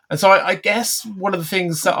 And so I guess one of the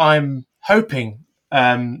things that I'm hoping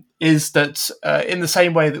is that in the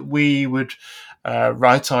same way that we would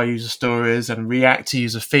write our user stories and react to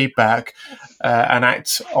user feedback and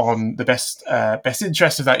act on the best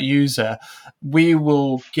interest of that user, we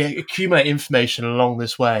will accumulate information along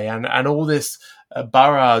this way, and all this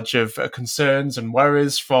barrage of concerns and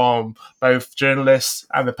worries from both journalists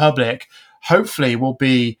and the public hopefully will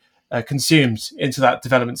be consumed into that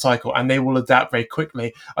development cycle, and they will adapt very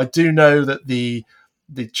quickly. I do know that the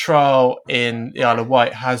trial in the Isle of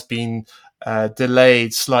Wight has been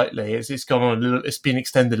delayed slightly. It's gone on a little. It's been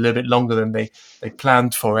extended a little bit longer than they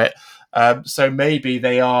planned for it. So maybe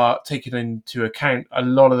they are taking into account a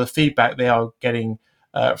lot of the feedback they are getting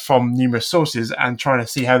from numerous sources and trying to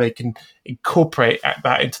see how they can incorporate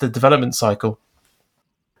that into the development cycle.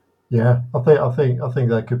 Yeah, I think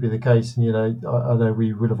that could be the case. And I know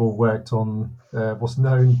we would have all worked on what's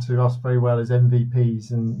known to us very well as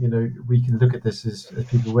MVPs, and we can look at this as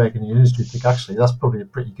people working in the industry and think actually that's probably a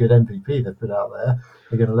pretty good MVP they've put out there.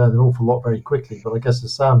 They're going to learn an awful lot very quickly. But I guess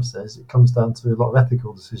as Sam says, it comes down to a lot of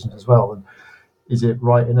ethical decisions as well. And is it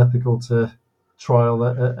right and ethical to trial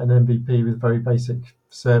an MVP with very basic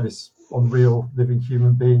service on real living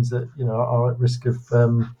human beings that are at risk of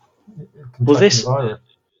contracting the virus?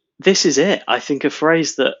 This is it. I think a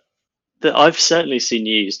phrase that I've certainly seen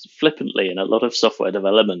used flippantly in a lot of software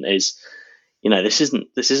development is, this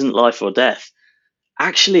isn't life or death.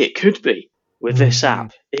 Actually, it could be with this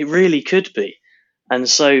app. It really could be. And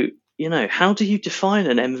so, how do you define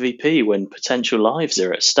an MVP when potential lives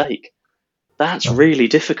are at stake? That's really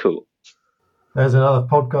difficult. There's another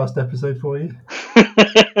podcast episode for you.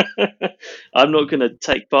 I'm not going to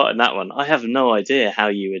take part in that one. I have no idea how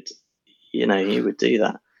you would do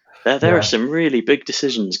that. There are some really big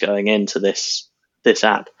decisions going into this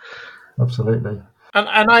app. Absolutely. And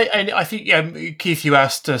I think, Keith, you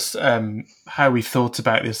asked us how we thought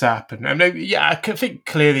about this app. And I think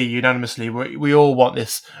clearly, unanimously, we all want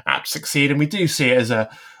this app to succeed. And we do see it as a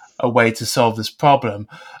way to solve this problem.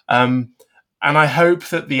 And I hope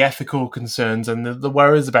that the ethical concerns and the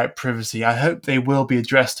worries about privacy, I hope they will be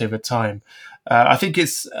addressed over time. I think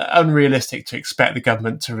it's unrealistic to expect the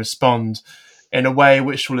government to respond in a way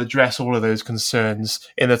which will address all of those concerns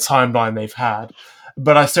in the timeline they've had.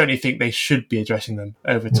 But I certainly think they should be addressing them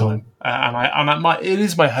over time. It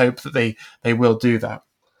is my hope that they will do that.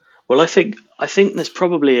 Well, I think there's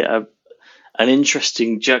probably an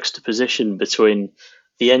interesting juxtaposition between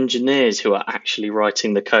the engineers who are actually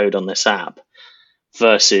writing the code on this app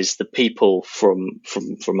versus the people from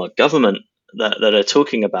our government that are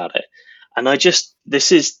talking about it. And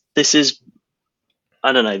this is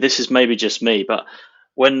I don't know, this is maybe just me, but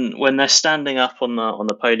when they're standing up on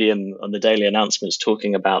the podium on the daily announcements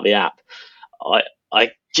talking about the app,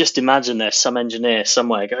 I just imagine there's some engineer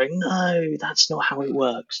somewhere going, no, that's not how it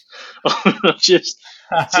works.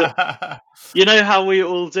 You know how we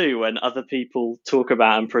all do when other people talk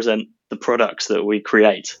about and present the products that we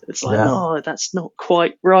create. It's like, no, that's not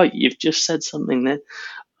quite right. You've just said something there.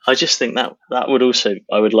 I just think that would also,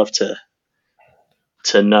 I would love to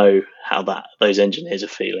to know how those engineers are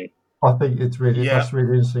feeling. I think that's really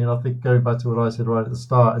interesting. And I think going back to what I said right at the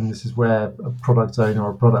start, and this is where a product owner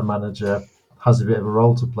or a product manager has a bit of a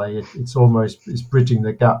role to play. It's bridging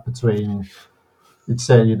the gap between, it's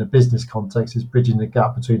certainly in a business context, it's bridging the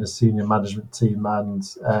gap between a senior management team and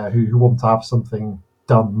who want to have something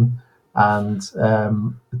done, and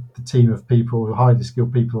the team of people, highly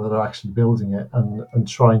skilled people that are actually building it, and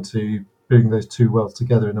trying to bring those two worlds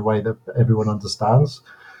together in a way that everyone understands.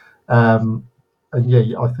 And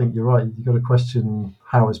yeah, I think you're right. You've got to question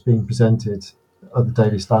how it's being presented at the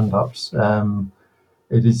daily stand-ups.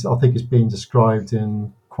 It is. I think it's being described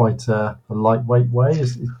in quite a lightweight way.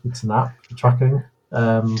 It's an app for tracking.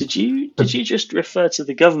 Did you just refer to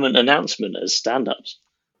the government announcement as stand-ups?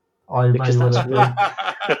 Because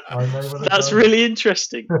that's really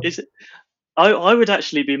interesting. Is it? I would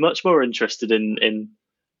actually be much more interested in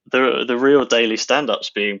the real daily stand-ups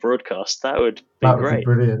being broadcast. That would be great. Be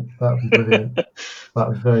brilliant. That would be brilliant. That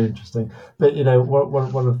was very interesting. But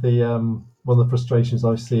one of the frustrations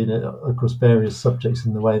I've seen across various subjects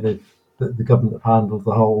in the way that the government have handled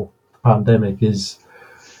the whole pandemic is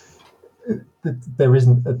that there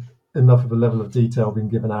isn't enough of a level of detail being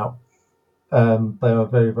given out. They are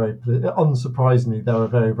very, very unsurprisingly, there are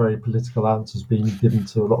very, very political answers being given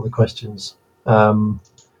to a lot of the questions.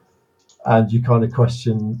 And you kind of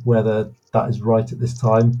question whether that is right at this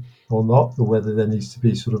time or not, or whether there needs to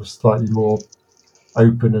be sort of a slightly more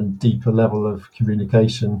open and deeper level of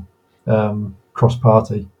communication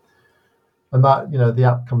cross-party. And that, the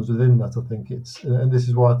app comes within that. I think and this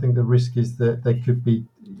is why I think the risk is that there could be,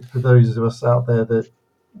 for those of us out there that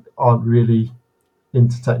aren't really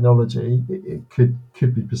into technology, it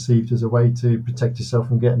could be perceived as a way to protect yourself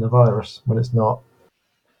from getting the virus when it's not.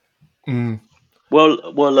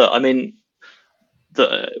 Well, look, I mean,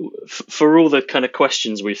 for all the kind of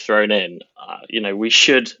questions we've thrown in, we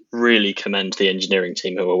should really commend the engineering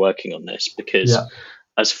team who are working on this, because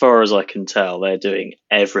as far as I can tell, they're doing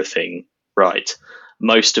everything right.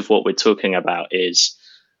 Most of what we're talking about is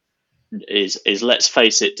let's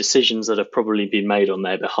face it, decisions that have probably been made on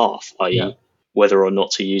their behalf, i.e. whether or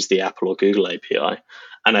not to use the Apple or Google API.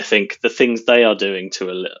 And I think the things they are doing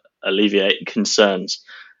to alleviate concerns,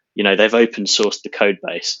 they've open sourced the code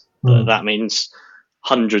base. That means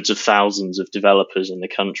hundreds of thousands of developers in the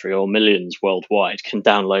country, or millions worldwide, can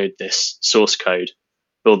download this source code,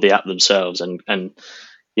 build the app themselves, and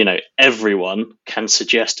everyone can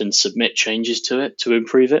suggest and submit changes to it to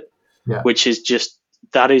improve it, which is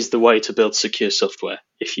that is the way to build secure software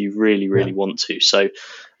if you really, really want to. So,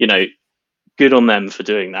 good on them for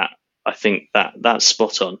doing that. I think that's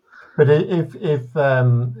spot on. But if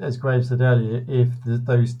as Graves said earlier, if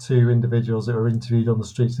those two individuals that were interviewed on the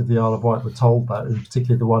streets of the Isle of Wight were told that, and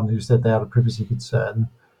particularly the one who said they had a privacy concern,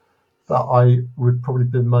 that I would probably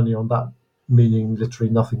put money on that meaning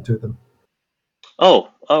literally nothing to them. Oh,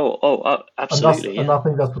 absolutely. And I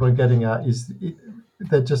think that's what I'm getting at, is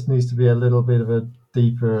there just needs to be a little bit of a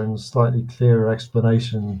deeper and slightly clearer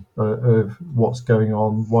explanation of what's going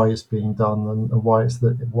on, why it's being done, and why it's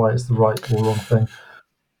the right or wrong thing.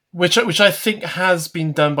 Which I think has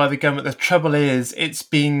been done by the government. The trouble is, it's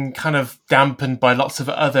been kind of dampened by lots of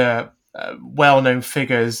other well-known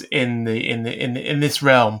figures in this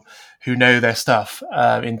realm who know their stuff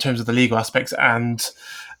in terms of the legal aspects and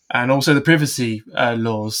also the privacy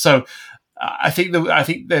laws. So I think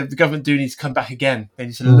the government do need to come back again. They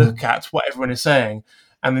need to look at what everyone is saying,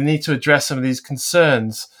 and they need to address some of these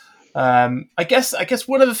concerns. I guess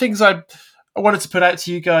one of the things I wanted to put out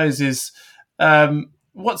to you guys is,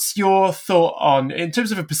 what's your thought on, in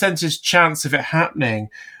terms of a percentage chance of it happening,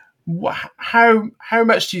 how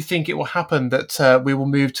much do you think it will happen that we will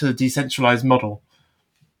move to the decentralized model?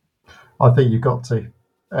 I think you've got to.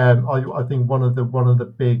 I think one of the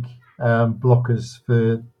big blockers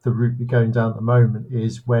for the route we're going down at the moment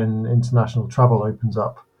is when international travel opens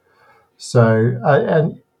up. So,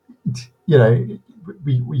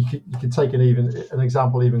 you could take an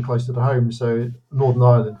example even closer to home. So, Northern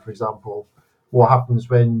Ireland, for example. What happens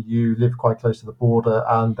when you live quite close to the border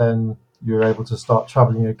and then you're able to start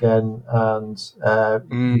travelling again, and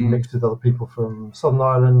you mix with other people from Southern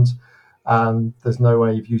Ireland, and there's no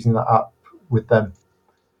way of using that app with them?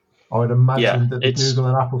 I would imagine that the Google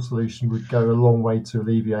and Apple solution would go a long way to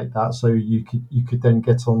alleviate that. So you could then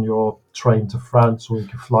get on your train to France, or you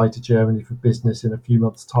could fly to Germany for business in a few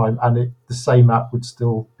months' time, and the same app would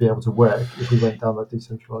still be able to work if we went down that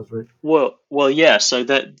decentralized route. Well, yeah. So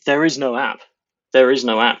there is no app. There is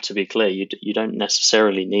no app, to be clear. You don't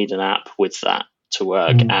necessarily need an app with that to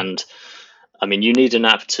work. And I mean, you need an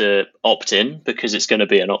app to opt in, because it's going to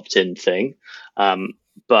be an opt-in thing.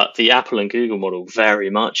 But the Apple and Google model very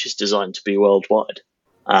much is designed to be worldwide.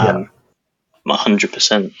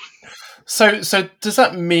 100%. So does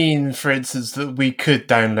that mean, for instance, that we could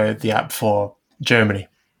download the app for Germany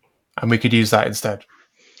and we could use that instead?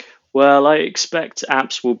 Well, I expect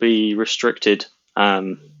apps will be restricted.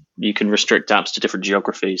 You can restrict apps to different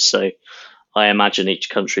geographies. So I imagine each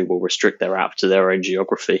country will restrict their app to their own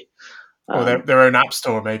geography. Or their own app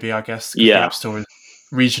store, maybe, I guess. Yeah. The app store is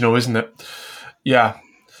regional, isn't it? Yeah.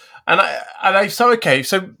 So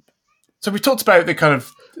we talked about the kind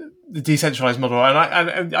of the decentralized model,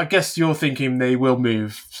 and I guess you're thinking they will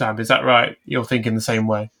move, Sam. Is that right? You're thinking the same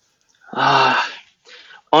way?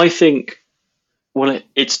 I think, well,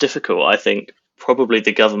 it's difficult. I think probably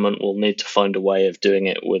the government will need to find a way of doing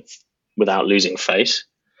it without losing face.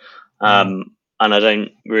 And I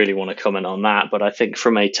don't really want to comment on that, but I think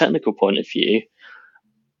from a technical point of view,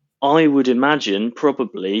 I would imagine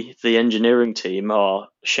probably the engineering team are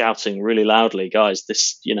shouting really loudly, guys,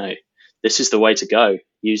 this is the way to go.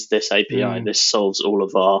 Use this API. This solves all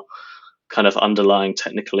of our kind of underlying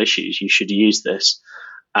technical issues. You should use this.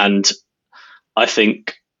 And I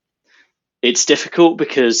think it's difficult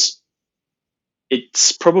because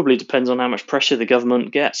it's probably depends on how much pressure the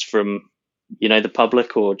government gets from, the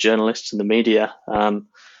public or journalists and the media.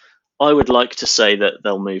 I would like to say that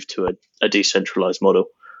they'll move to a decentralized model.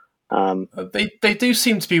 They do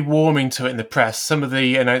seem to be warming to it in the press. Some of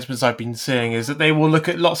the announcements I've been seeing is that they will look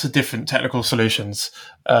at lots of different technical solutions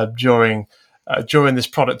during this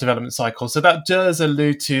product development cycle. So that does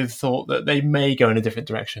allude to the thought that they may go in a different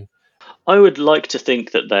direction. I would like to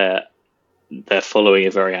think that they're following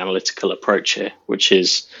a very analytical approach here, which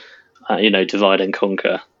is, divide and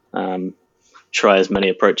conquer. Try as many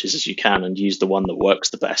approaches as you can and use the one that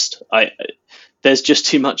works the best. There's just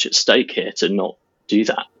too much at stake here to not do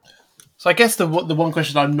that. So I guess the one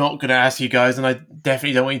question I'm not going to ask you guys, and I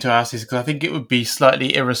definitely don't want you to ask this because I think it would be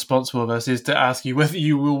slightly irresponsible of us, is to ask you whether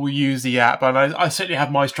you will use the app. And I certainly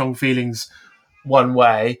have my strong feelings one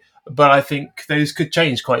way, but I think those could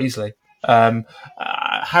change quite easily. How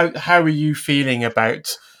are you feeling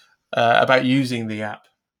about using the app?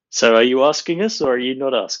 So are you asking us or are you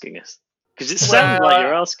not asking us? Because it sounds like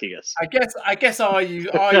you're asking us. I guess. Are you?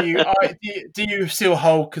 Do you still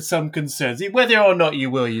hold some concerns, whether or not you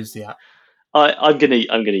will use the app? I'm gonna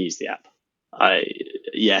use the app.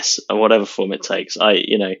 Yes, whatever form it takes.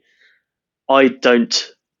 I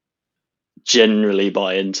don't generally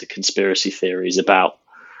buy into conspiracy theories about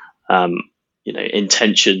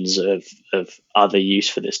intentions of other use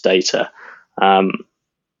for this data. I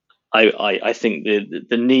think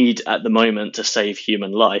the need at the moment to save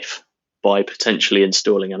human life by potentially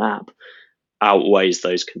installing an app outweighs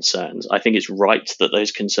those concerns. I think it's right that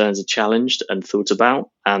those concerns are challenged and thought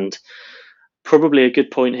about. And probably a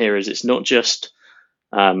good point here is it's not just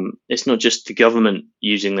the government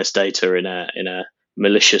using this data in a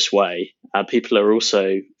malicious way. People are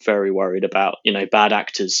also very worried about bad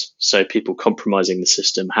actors, so people compromising the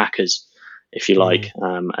system, hackers, if you like,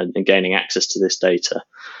 and gaining access to this data.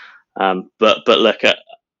 But look,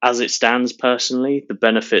 as it stands, personally, the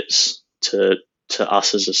benefits to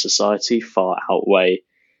us as a society far outweigh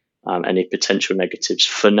any potential negatives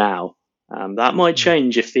for now. That might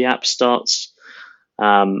change if the app starts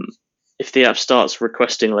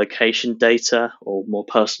requesting location data or more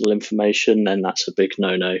personal information. Then that's a big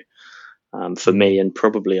no-no for me and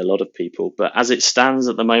probably a lot of people. But as it stands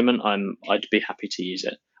at the moment, I'd be happy to use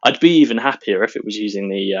it. I'd be even happier if it was using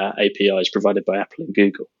the APIs provided by Apple and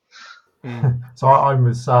Google. So I'm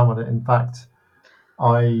with Sam on it. In fact,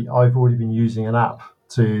 I've already been using an app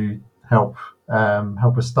to help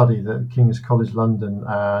a study that King's College London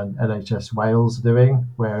and NHS Wales are doing,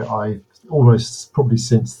 where I almost probably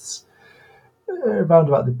since around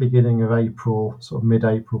about the beginning of April, sort of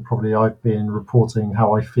mid-April, probably I've been reporting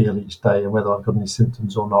how I feel each day and whether I've got any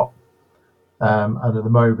symptoms or not. And at the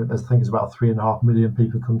moment, I think there's about 3.5 million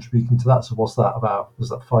people contributing to that. So what's that about? Was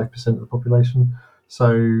that 5% of the population? So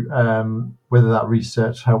whether that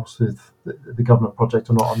research helps with the government project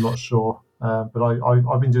or not, I'm not sure. But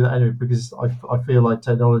I've been doing that anyway because I feel like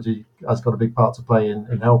technology has got a big part to play in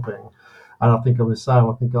helping. And I think I'm with Sam.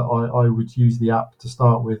 I think I would use the app to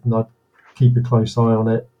start with, and I'd keep a close eye on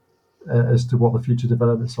it as to what the future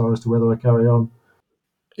developments are, as to whether I carry on.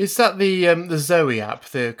 Is that the Zoe app,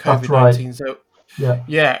 the COVID-19 right. Zoe?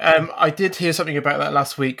 Yeah. I did hear something about that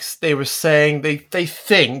last week. They were saying they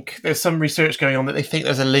think there's some research going on that they think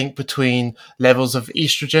there's a link between levels of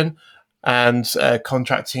estrogen and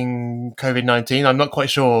contracting COVID-19. I'm not quite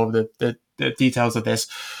sure of the details of this.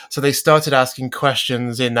 So they started asking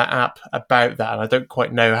questions in that app about that, and I don't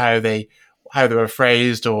quite know how they were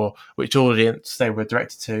phrased or which audience they were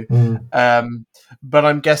directed to. Mm. But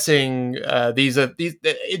I'm guessing these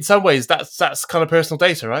in some ways that's kind of personal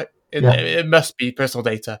data, right? It must be personal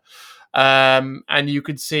data. And you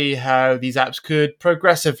could see how these apps could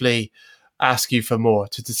progressively ask you for more,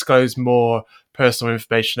 to disclose more personal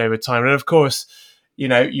information over time. And of course,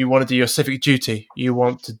 you want to do your civic duty. You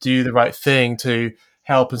want to do the right thing to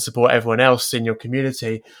help and support everyone else in your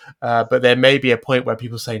community. But there may be a point where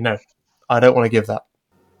people say, no, I don't want to give that.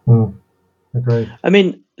 Agree. I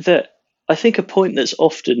mean, I think a point that's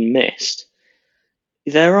often missed,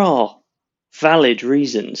 there are valid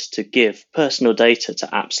reasons to give personal data to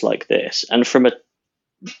apps like this. And from a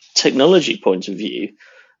technology point of view,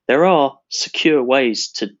 there are secure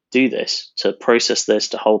ways to do this, to process this,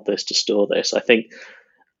 to hold this, to store this. I think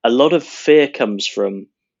a lot of fear comes from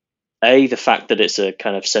the fact that it's a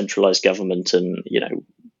kind of centralized government, and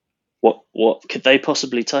what could they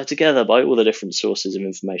possibly tie together by all the different sources of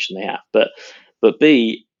information they have. But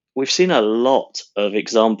B, we've seen a lot of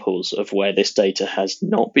examples of where this data has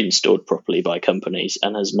not been stored properly by companies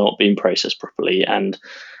and has not been processed properly, and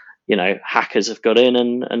hackers have got in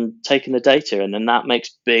and taken the data, and then that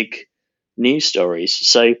makes big news stories.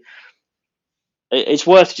 So it's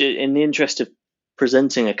worth, in the interest of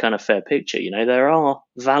presenting a kind of fair picture, there are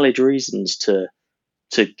valid reasons to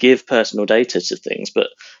give personal data to things, but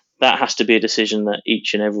that has to be a decision that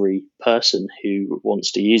each and every person who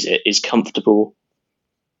wants to use it is comfortable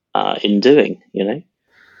in doing.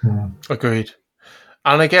 Agreed.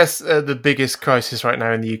 And I guess the biggest crisis right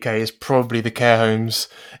now in the UK is probably the care homes.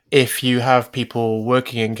 If you have people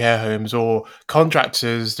working in care homes or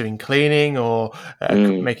contractors doing cleaning or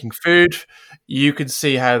making food, you can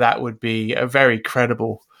see how that would be a very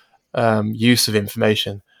credible use of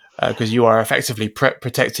information, because you are effectively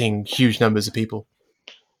protecting huge numbers of people.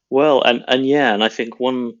 Well, and I think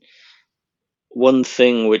one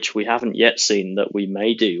thing which we haven't yet seen that we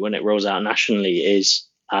may do when it rolls out nationally is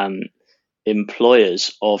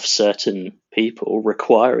employers of certain people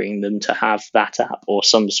requiring them to have that app or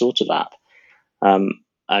some sort of app.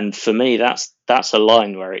 And for me, that's a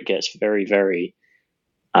line where it gets very, very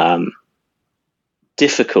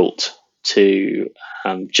difficult to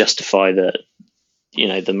justify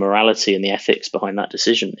the morality and the ethics behind that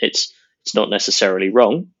decision. It's not necessarily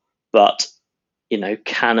wrong, but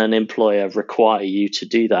can an employer require you to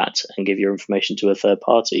do that and give your information to a third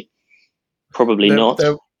party? Probably not.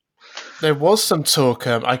 There was some talk.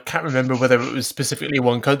 I can't remember whether it was specifically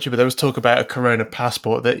one country, but there was talk about a Corona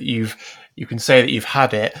passport that you can say that you've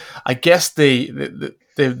had it. I guess the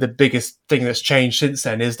biggest thing that's changed since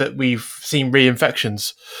then is that we've seen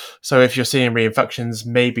reinfections. So if you're seeing reinfections,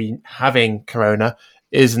 maybe having Corona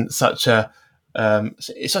isn't such a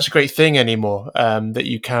great thing anymore, that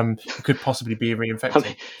you could possibly be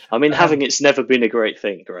reinfected. I mean, having it's never been a great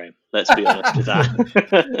thing, Graham. Let's be honest with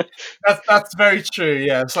that. That's very true.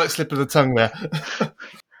 Yeah, it's like slip of the tongue there.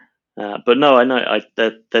 But no, I know.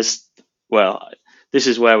 This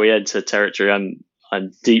is where we enter territory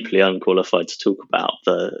I'm deeply unqualified to talk about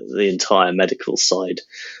the entire medical side.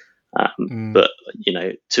 But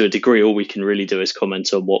to a degree, all we can really do is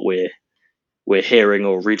comment on what we're hearing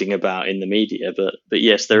or reading about in the media. But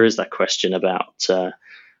yes, there is that question about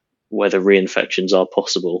whether reinfections are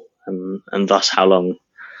possible, and thus how long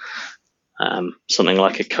something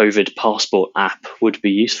like a COVID passport app would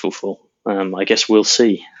be useful for. I guess we'll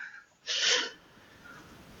see.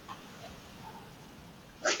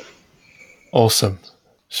 Awesome.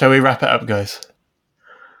 Shall we wrap it up, guys?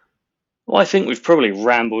 Well, I think we've probably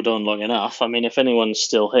rambled on long enough. I mean, if anyone's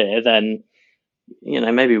still here, then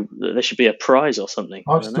maybe there should be a prize or something.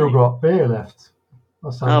 I've still got beer left.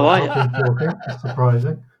 That sounds like I've been talking. It's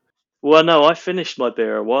surprising. Well, no, I finished my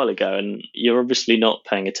beer a while ago, and you're obviously not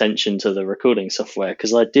paying attention to the recording software,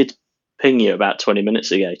 because I did ping you about 20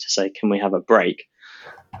 minutes ago to say, can we have a break?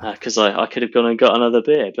 Because I could have gone and got another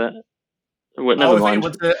beer, but never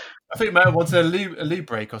mind. I think Matt wanted a loo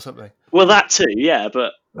break or something. Well, that too, yeah,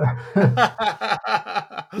 but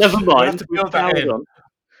never mind.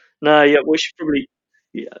 No, yeah, we should probably.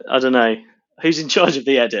 Yeah, I don't know who's in charge of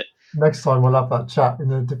the edit. Next time we'll have that chat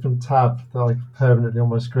in a different tab that I permanently on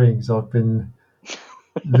my screen, because I've been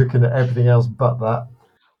looking at everything else but that.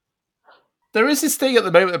 There is this thing at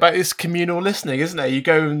the moment about this communal listening, isn't there? You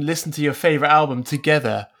go and listen to your favourite album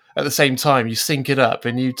together at the same time. You sync it up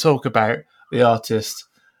and you talk about the artist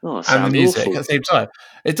and the music at the same time.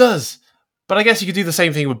 It does. But I guess you could do the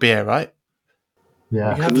same thing with beer, right? Yeah.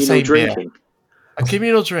 You can have the same drinking. Beer. A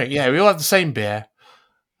communal drink. Yeah, we all have the same beer.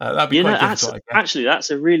 That'd be quite difficult. Actually, that's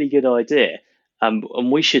a really good idea.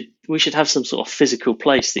 And we should have some sort of physical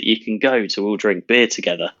place that you can go to all drink beer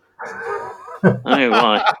together. Oh,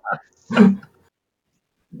 why?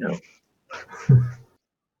 No.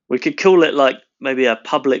 We could call it like maybe a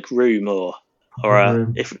public room or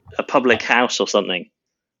Room. a public house or something.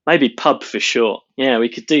 Maybe pub for short. Yeah, we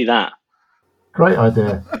could do that. Great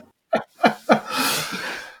idea.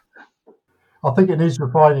 I think it needs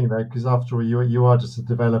refining though, because after all, you are just a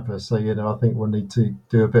developer, so I think we'll need to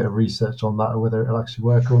do a bit of research on that, whether it'll actually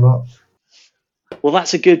work or not. Well,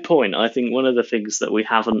 that's a good point. I think one of the things that we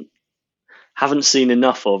haven't seen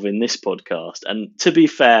enough of in this podcast, and to be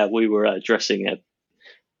fair, we were addressing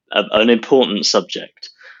an important subject,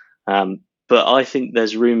 but I think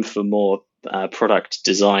there's room for more product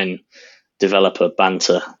design developer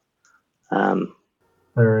banter.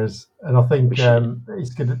 There is, and I think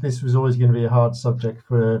this was always going to be a hard subject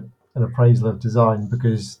for an appraisal of design,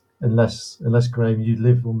 because unless Graham, you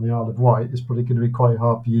live on the Isle of Wight, it's probably going to be quite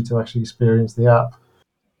hard for you to actually experience the app.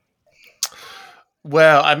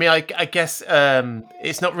 Well, I mean, I guess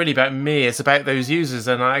it's not really about me; it's about those users,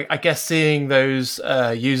 and I guess seeing those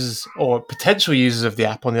users or potential users of the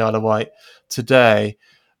app on the Isle of Wight today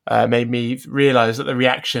made me realise that the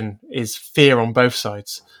reaction is fear on both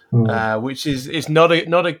sides, which is not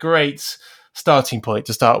a great starting point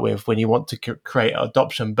to start with when you want to create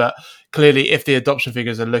adoption. But clearly, if the adoption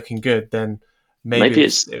figures are looking good, then maybe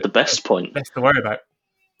it's the best point. Best to worry about.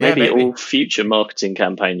 Maybe all future marketing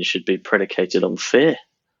campaigns should be predicated on fear.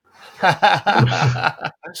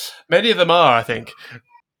 Many of them are, I think.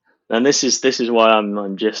 And this is why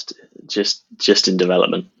I'm just in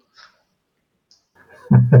development.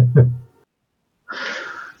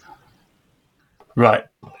 Right.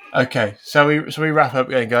 Okay. Shall we wrap up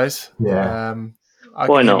again, guys? Yeah. I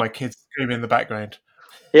can hear my kids screaming in the background.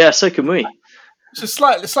 Yeah, so can we. So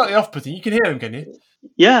slightly off-putting. You can hear them, can you?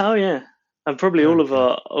 Yeah. Oh, yeah. And probably all of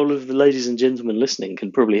the ladies and gentlemen listening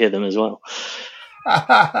can probably hear them as well.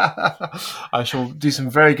 I shall do some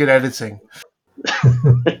very good editing.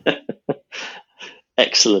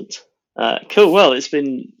 Excellent. Cool. Well, it's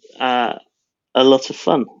been a lot of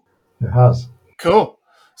fun. It has. Cool.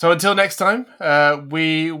 So until next time,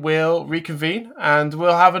 we will reconvene and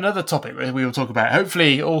we'll have another topic that we will talk about.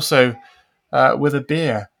 Hopefully also with a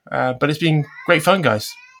beer. But it's been great fun,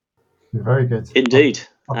 guys. Very good. Indeed.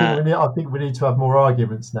 I think we need to have more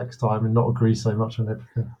arguments next time and not agree so much on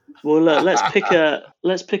everything. Well, let's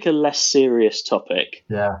pick a less serious topic.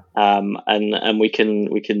 Yeah. And we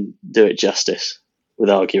can do it justice with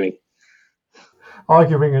arguing.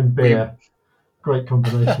 Arguing and beer, great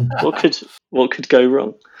combination. What could go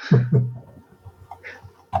wrong?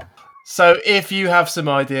 So, if you have some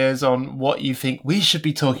ideas on what you think we should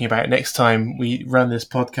be talking about next time we run this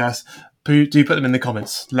podcast, do put them in the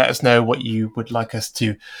comments. Let us know what you would like us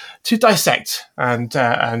to dissect and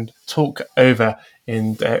talk over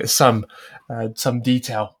in some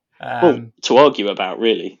detail. To argue about,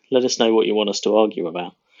 really. Let us know what you want us to argue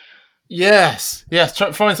about. Yes.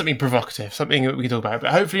 Find something provocative, something that we can talk about,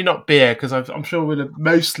 but hopefully not beer, because I'm sure we'll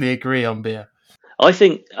mostly agree on beer. I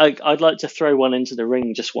think I'd like to throw one into the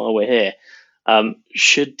ring just while we're here.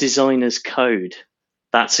 Should designers code?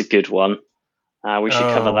 That's a good one. We should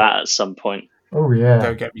cover that at some point. Oh, yeah.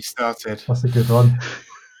 Don't get me started. That's a good one.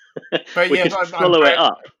 But we could follow it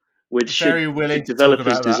up with should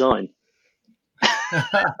developers design.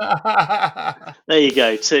 There you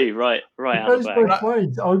go, two right out of the back.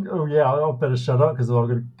 Ways. Oh yeah, I'll better shut up because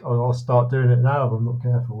I'll start doing it now if I'm not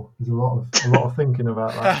careful. There's a lot of thinking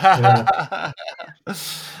about that. Yeah.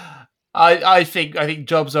 I think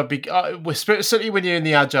jobs are big. Certainly when you're in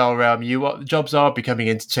the agile realm, jobs are becoming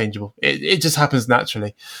interchangeable. It just happens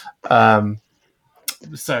naturally.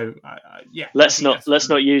 So yeah. Let's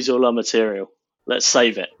not use all our material. Let's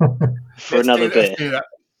save it for another beer.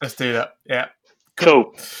 Let's do that. Yeah.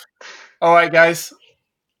 Cool. All right, guys.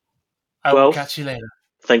 I will catch you later.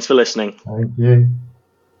 Thanks for listening. Thank you.